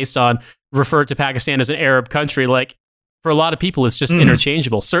she's based on, referred to Pakistan as an Arab country. For a lot of people, it's just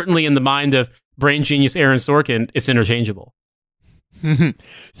interchangeable. Certainly in the mind of brain genius Aaron Sorkin, it's interchangeable.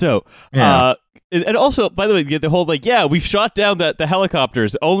 So, and also, by the way, the whole we've shot down the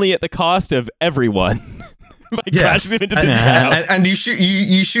helicopters only at the cost of everyone. By crashing them into this town. And you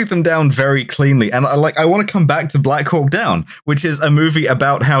shoot them down very cleanly. And I want to come back to Black Hawk Down, which is a movie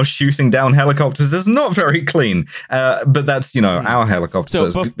about how shooting down helicopters is not very clean. But that's our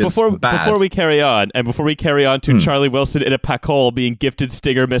helicopters. So It's before bad. we carry on, and before we carry on to Charlie Wilson in a Pakol being gifted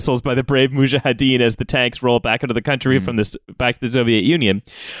Stinger missiles by the brave Mujahideen as the tanks roll back into the country back to the Soviet Union,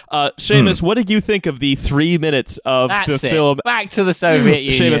 Séamus, what did you think of the 3 minutes of the film? Back to the Soviet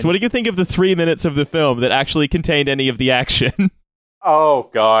Union. Séamus, what did you think of the 3 minutes of the film that actually contained any of the action? Oh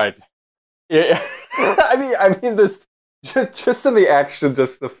God! Yeah, I mean, this just in the action,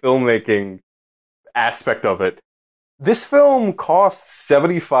 just the filmmaking aspect of it. This film cost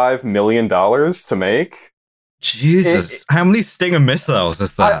 $75 million to make. Jesus, how many Stinger missiles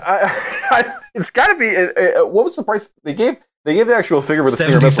is that? It's got to be. What was the price they gave? They gave the actual figure for the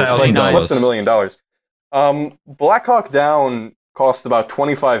Stinger missiles, $70,000. less than $1 million. Black Hawk Down cost about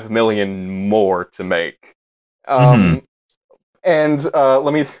 $25 million more to make. And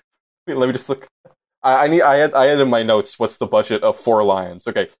let me just look. I had in my notes what's the budget of Four Lions.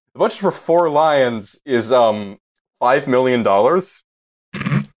 Okay, the budget for Four Lions is $5 million.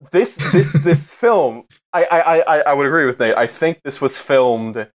 This film, I would agree with Nate. I think this was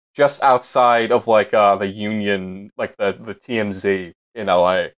filmed just outside of like the Union, like the TMZ in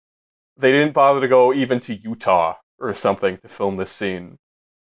LA. They didn't bother to go even to Utah or something to film this scene.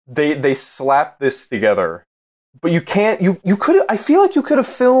 They slapped this together. But you can't, you could, I feel like you could have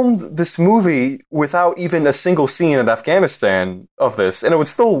filmed this movie without even a single scene in Afghanistan of this, and it would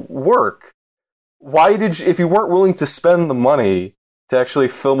still work. Why did you, if you weren't willing to spend the money to actually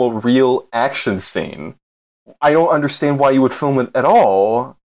film a real action scene, I don't understand why you would film it at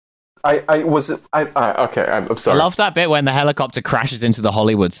all. Okay, I'm sorry. I love that bit when the helicopter crashes into the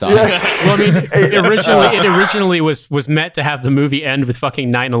Hollywood sign. Yeah. Well, I mean, it originally was meant to have the movie end with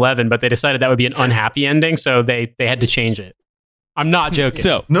fucking 9/11, but they decided that would be an unhappy ending, so they had to change it. I'm not joking.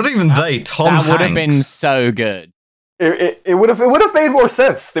 So not even they. Tom that Hanks would have been so good. It would have made more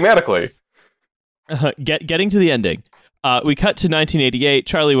sense thematically. Getting to the ending. We cut to 1988.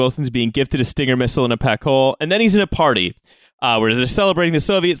 Charlie Wilson's being gifted a Stinger missile in a pack hole, and then he's in a party. Where they're celebrating the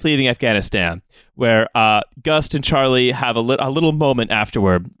Soviets leaving Afghanistan, where Gust and Charlie have a little moment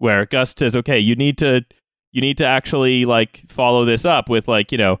afterward, where Gust says, "Okay, you need to actually like follow this up with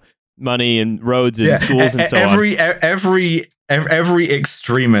like money and roads and schools and so on." Every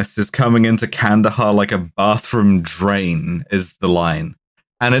extremist is coming into Kandahar like a bathroom drain is the line,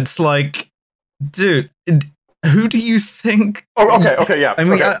 and it's like, dude. Who do you think? Oh, okay, yeah. I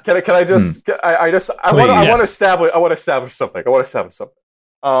mean, okay. Can I just? I want to establish something.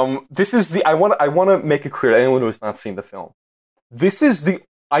 This is the. I want to make it clear to anyone who has not seen the film. This is the.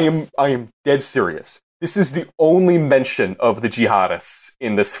 I am dead serious. This is the only mention of the jihadists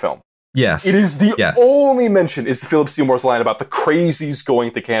in this film. Yes, it is the only mention. Is Philip Seymour's line about the crazies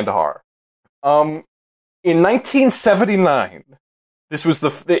going to Kandahar. In 1979. This was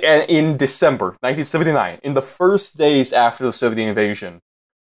in December 1979, in the first days after the Soviet invasion.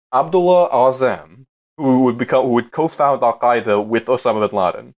 Abdullah Azam, who would co-found Al Qaeda with Osama bin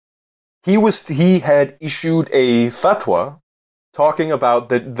Laden, he had issued a fatwa talking about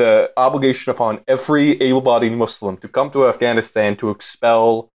the obligation upon every able-bodied Muslim to come to Afghanistan to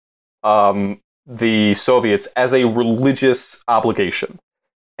expel the Soviets as a religious obligation.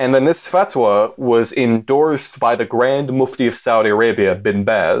 And then this fatwa was endorsed by the Grand Mufti of Saudi Arabia, bin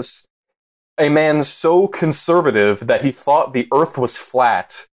Baz, a man so conservative that he thought the earth was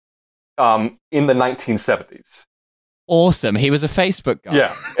flat in the 1970s. Awesome. He was a Facebook guy.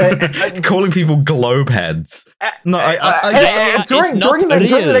 Yeah. Calling people globe heads. During the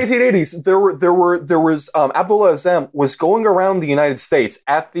 1980s, there was Abdullah Azam was going around the United States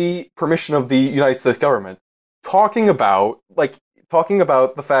at the permission of the United States government, talking about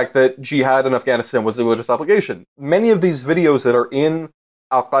the fact that jihad in Afghanistan was a religious obligation. Many of these videos that are in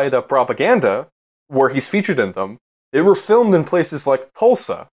Al-Qaeda propaganda, where he's featured in them, they were filmed in places like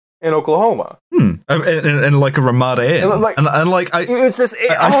Tulsa in Oklahoma. And like a Ramada Inn. I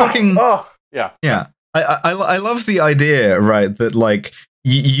love the idea, right, that like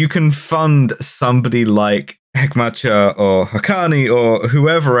you can fund somebody like Hekmatyar or Haqqani or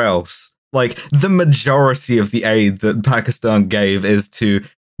whoever else. Like, the majority of the aid that Pakistan gave is to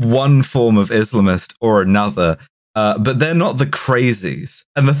one form of Islamist or another, but they're not the crazies.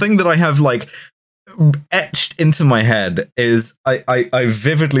 And the thing that I have, like, etched into my head is I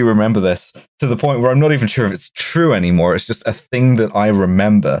vividly remember this to the point where I'm not even sure if it's true anymore. It's just a thing that I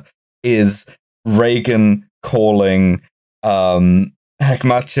remember is Reagan calling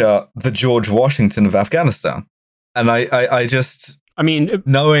Hekmatyar the George Washington of Afghanistan. And I just... I mean,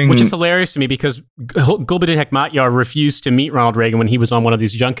 which is hilarious to me because Gulbuddin Hekmatyar refused to meet Ronald Reagan when he was on one of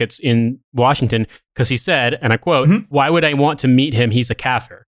these junkets in Washington because he said, and I quote, "Why would I want to meet him? He's a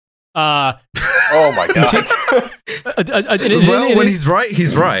kafir." Oh my God. When he's right,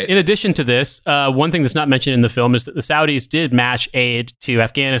 he's right. In addition to this, one thing that's not mentioned in the film is that the Saudis did match aid to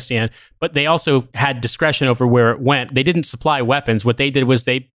Afghanistan, but they also had discretion over where it went. They didn't supply weapons. What they did was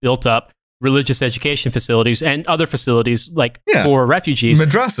they built up religious education facilities and other facilities for refugees.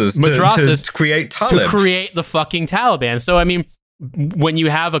 Madrasas to create Talibs. To create the fucking Taliban. So, I mean, when you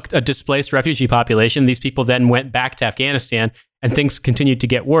have a displaced refugee population, these people then went back to Afghanistan and things continued to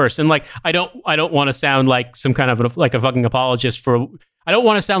get worse. And like, I don't want to sound like some kind of like a fucking apologist for, I don't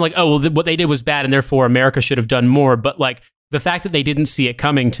want to sound like, oh, well, what they did was bad and therefore America should have done more. But like the fact that they didn't see it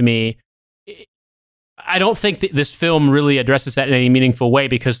coming to me, I don't think that this film really addresses that in any meaningful way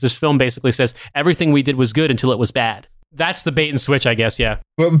because this film basically says everything we did was good until it was bad. That's the bait and switch, I guess. Yeah.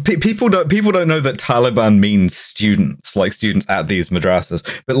 Well, people don't know that Taliban means students, like students at these madrasas.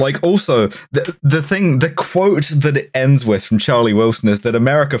 But like also the quote that it ends with from Charlie Wilson is that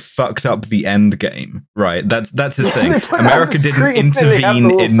America fucked up the end game. Right? That's his thing. America didn't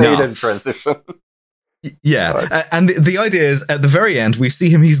intervene enough. Transition. Yeah, and the idea is at the very end we see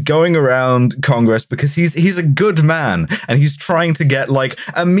him. He's going around Congress because he's a good man, and he's trying to get like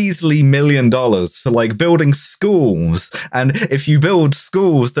a measly $1 million for like building schools. And if you build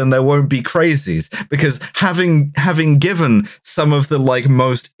schools, then there won't be crazies, because having given some of the like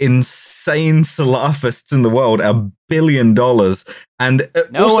most insane Salafists in the world $1 billion, and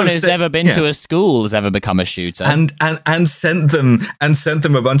no one who's ever been to a school has ever become a shooter, and sent them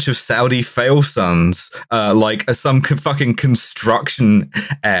a bunch of Saudi fail sons, like some fucking construction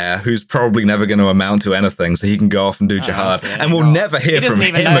heir who's probably never going to amount to anything, so he can go off and do jihad, and we'll never hear from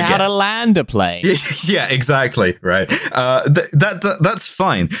him again. He doesn't even know how to land a plane. Yeah, exactly. Right. That's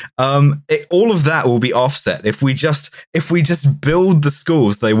fine. All of that will be offset if we just build the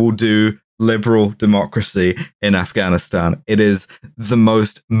schools. They will do liberal democracy in Afghanistan. It is the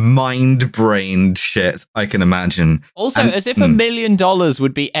most mind-brained shit I can imagine. Also, as if $1 million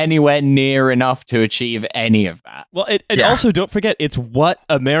would be anywhere near enough to achieve any of that. Well, also, don't forget, it's what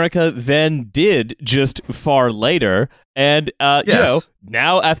America then did just far later. And,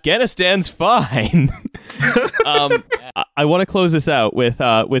 now Afghanistan's fine. I want to close this out with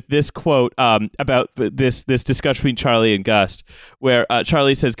this quote about this discussion between Charlie and Gust, where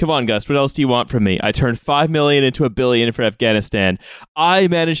Charlie says, "Come on, Gust, what else do you want from me? I turned $5 million into $1 billion for Afghanistan. I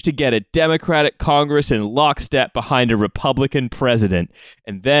managed to get a Democratic Congress in lockstep behind a Republican president.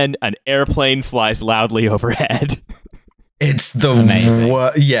 And then an airplane flies loudly overhead." It's the amazing.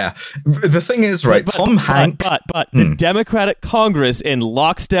 Yeah. The thing is, right, Tom Hanks... But the Democratic Congress in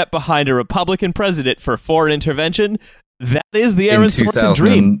lockstep behind a Republican president for foreign intervention, that is the Aaron Sorkin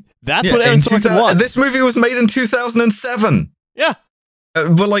dream. That's what Aaron Sorkin wants. This movie was made in 2007. Yeah.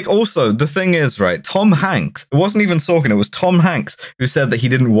 But like, also, the thing is, right, Tom Hanks, it wasn't even Sorkin, it was Tom Hanks who said that he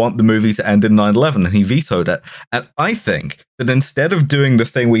didn't want the movie to end in 9/11, and he vetoed it. And I think that instead of doing the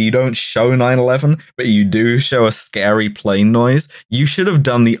thing where you don't show 9/11, but you do show a scary plane noise, you should have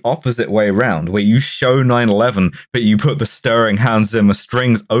done the opposite way around, where you show 9/11, but you put the stirring Hans Zimmer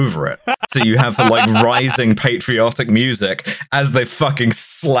strings over it. So you have the like rising patriotic music as they fucking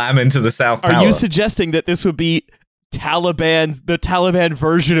slam into the South Tower. Are you suggesting that this would be the Taliban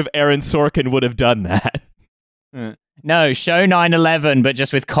version of Aaron Sorkin would have done that? No, show 9/11, but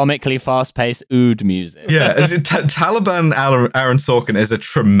just with comically fast-paced oud music. Yeah, Taliban Aaron Sorkin is a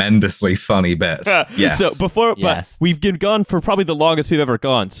tremendously funny bit. Yes. So but we've been gone for probably the longest we've ever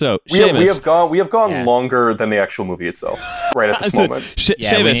gone. So we have gone longer than the actual movie itself. Right at this moment.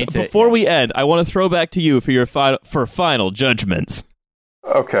 Séamus, before we end, I want to throw back to you for your final judgments.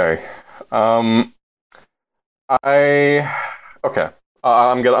 Okay. I'm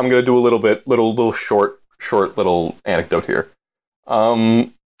gonna do a little short little anecdote here.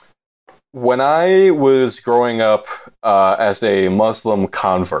 When I was growing up as a Muslim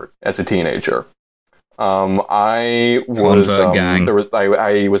convert as a teenager, I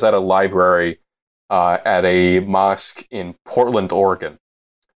was at a library at a mosque in Portland, Oregon,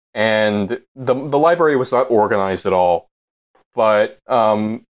 and the library was not organized at all, but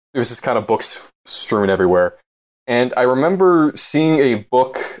there was just kind of books strewn everywhere. And I remember seeing a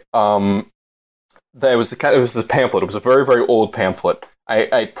book that it was a pamphlet. It was a very, very old pamphlet.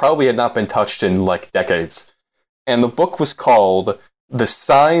 I probably had not been touched in like decades. And the book was called "The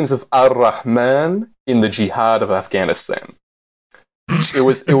Signs of Ar-Rahman in the Jihad of Afghanistan." It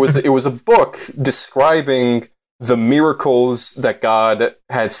was a book describing the miracles that God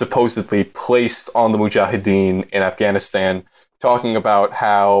had supposedly placed on the Mujahideen in Afghanistan, talking about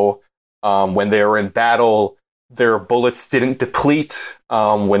how when they were in battle, their bullets didn't deplete.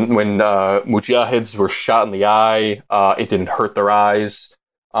 When mujahids were shot in the eye, it didn't hurt their eyes.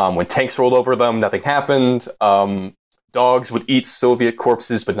 When tanks rolled over them, nothing happened. Dogs would eat Soviet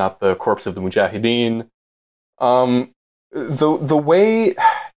corpses, but not the corpse of the mujahideen. The way,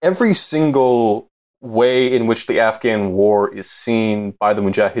 every single way in which the Afghan war is seen by the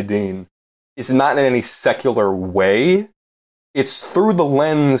mujahideen is not in any secular way. It's through the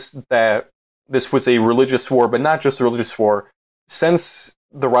lens that this was a religious war, but not just a religious war. Since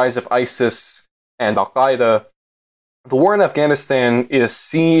the rise of ISIS and Al-Qaeda, the war in Afghanistan is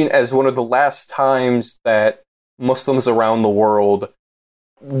seen as one of the last times that Muslims around the world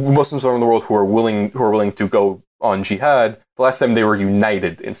who are willing to go on jihad, the last time they were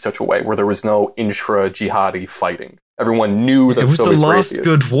united in such a way where there was no intra-jihadi fighting. Everyone knew that it was Soviets the last were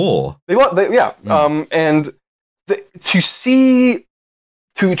good war. And to see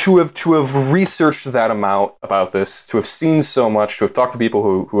to have researched that amount about this, to have seen so much, to have talked to people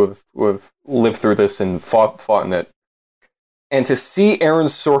who have lived through this and fought in it, and to see Aaron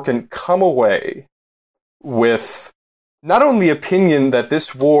Sorkin come away with not only the opinion that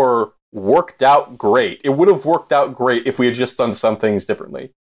this war worked out great, it would have worked out great if we had just done some things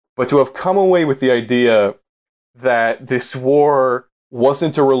differently, but to have come away with the idea that this war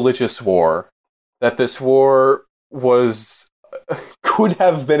wasn't a religious war, that this war could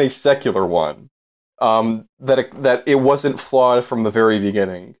have been a secular one, that it wasn't flawed from the very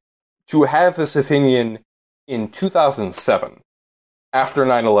beginning. To have this opinion in 2007, after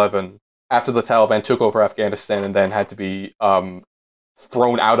 9/11, after the Taliban took over Afghanistan and then had to be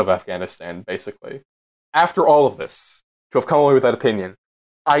thrown out of Afghanistan, basically. After all of this, to have come away with that opinion,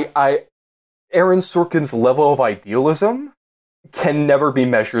 Aaron Sorkin's level of idealism can never be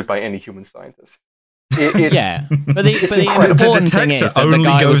measured by any human scientist. Yeah, but the important thing is that the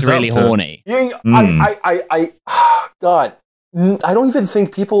guy was really horny. God, I don't even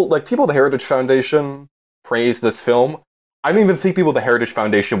think people at the Heritage Foundation praise this film. I don't even think people at the Heritage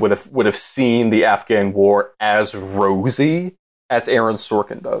Foundation would have seen the Afghan War as rosy as Aaron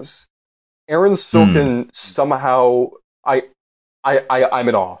Sorkin does. Aaron Sorkin somehow, I'm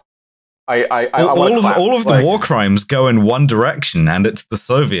in awe. All of the war crimes go in one direction, and it's the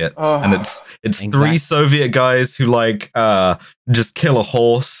Soviets, and it's exactly. 3 Soviet guys who just kill a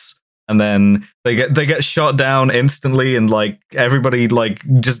horse, and then they get shot down instantly, and everybody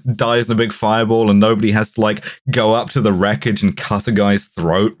just dies in a big fireball, and nobody has to go up to the wreckage and cut a guy's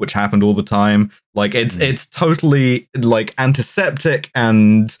throat, which happened all the time. It's totally antiseptic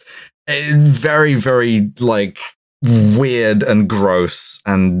and very, very weird and gross,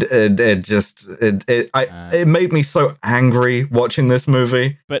 and it made me so angry watching this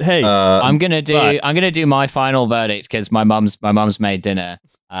movie. But hey, I'm gonna do my final verdict because my mum's made dinner.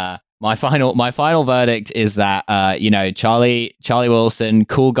 My final verdict is that Charlie Wilson,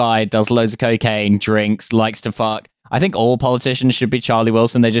 cool guy, does loads of cocaine, drinks, likes to fuck. I think all politicians should be Charlie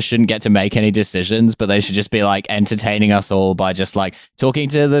Wilson. They just shouldn't get to make any decisions, but they should just be entertaining us all by just talking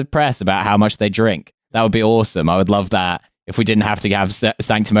to the press about how much they drink. That would be awesome. I would love that if we didn't have to have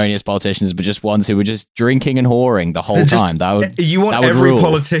sanctimonious politicians, but just ones who were just drinking and whoring the whole time. You want every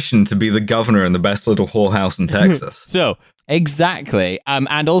politician to be the governor in the best little whorehouse in Texas. So exactly.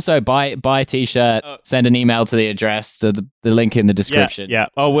 And also buy a t-shirt, send an email to the address, to the link in the description. Yeah.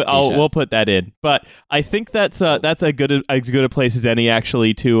 We'll put that in. But I think that's as good a place as any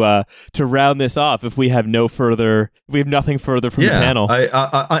actually to round this off. If we have nothing further from the panel.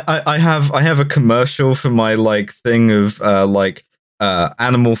 I have a commercial for my thing of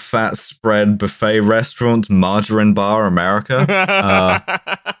animal fat spread buffet restaurant, Margarine Bar America.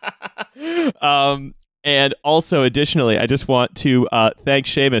 And also, additionally, I just want to thank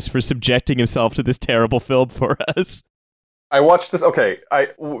Séamus for subjecting himself to this terrible film for us. I watched this. Okay,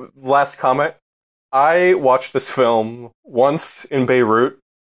 last comment. I watched this film once in Beirut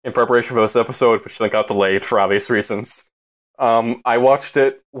in preparation for this episode, which then got delayed for obvious reasons. I watched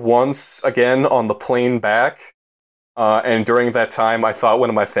it once again on the plane back, and during that time, I thought one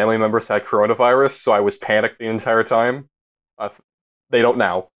of my family members had coronavirus, so I was panicked the entire time. They don't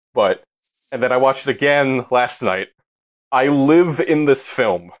now, but... And then I watched it again last night. I live in this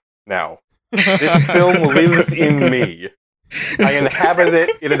film now. This film lives in me. I inhabit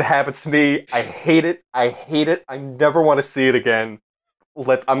it. It inhabits me. I hate it. I never want to see it again.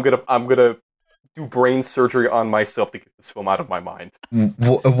 I'm gonna do brain surgery on myself to get this film out of my mind.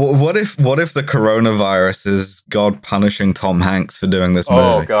 What if the coronavirus is God punishing Tom Hanks for doing this movie?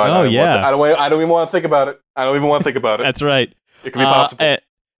 Oh God! Oh yeah. I don't even want to think about it. That's right. It could be possible.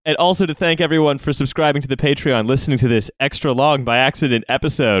 And also to thank everyone for subscribing to the Patreon, listening to this extra long by accident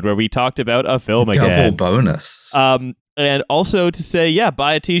episode where we talked about a film again. Double bonus. And also to say,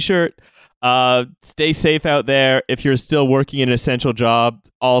 buy a t-shirt. Stay safe out there. If you're still working in an essential job,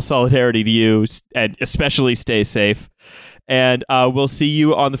 all solidarity to you, and especially stay safe. And we'll see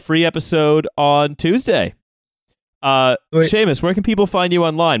you on the free episode on Tuesday. Séamus, where can people find you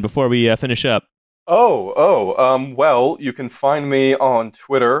online before we finish up? Well, you can find me on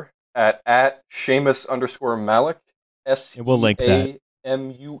Twitter at Séamus_Malek. And we'll link that.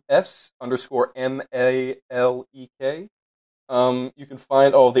 SEAMUS_MALEK. You can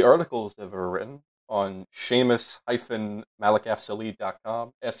find all the articles that I've ever written on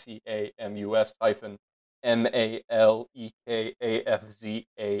Séamus-Malekafzali.com.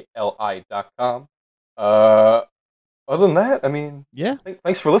 SEAMUS-MALEKAFZALI.com. Other than that,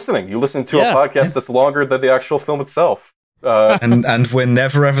 thanks for listening. You listen to a podcast that's longer than the actual film itself. And we're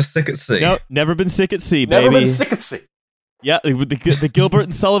never ever sick at sea. No, never been sick at sea, baby. Never been sick at sea. Yeah, with the Gilbert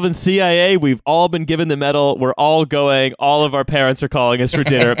and Sullivan CIA, we've all been given the medal. We're all going. All of our parents are calling us for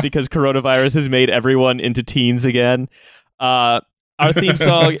dinner because coronavirus has made everyone into teens again. Our theme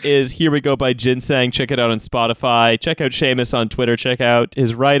song is Here We Go by Ginseng. Check it out on Spotify. Check out Séamus on Twitter. Check out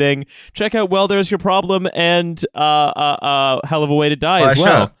his writing. Check out Well, There's Your Problem and Hell of a Way to Die Buy as a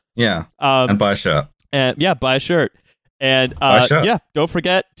well. shirt. Yeah, and buy a shirt. And yeah, buy a shirt. And Buy a shirt. yeah, don't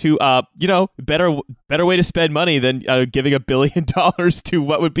forget to better way to spend money than giving $1 billion to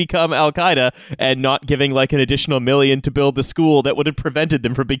what would become Al Qaeda and not giving like an additional $1 million to build the school that would have prevented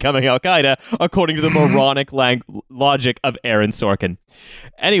them from becoming Al Qaeda, according to the moronic logic of Aaron Sorkin.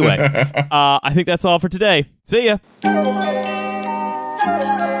 Anyway, I think that's all for today. See ya.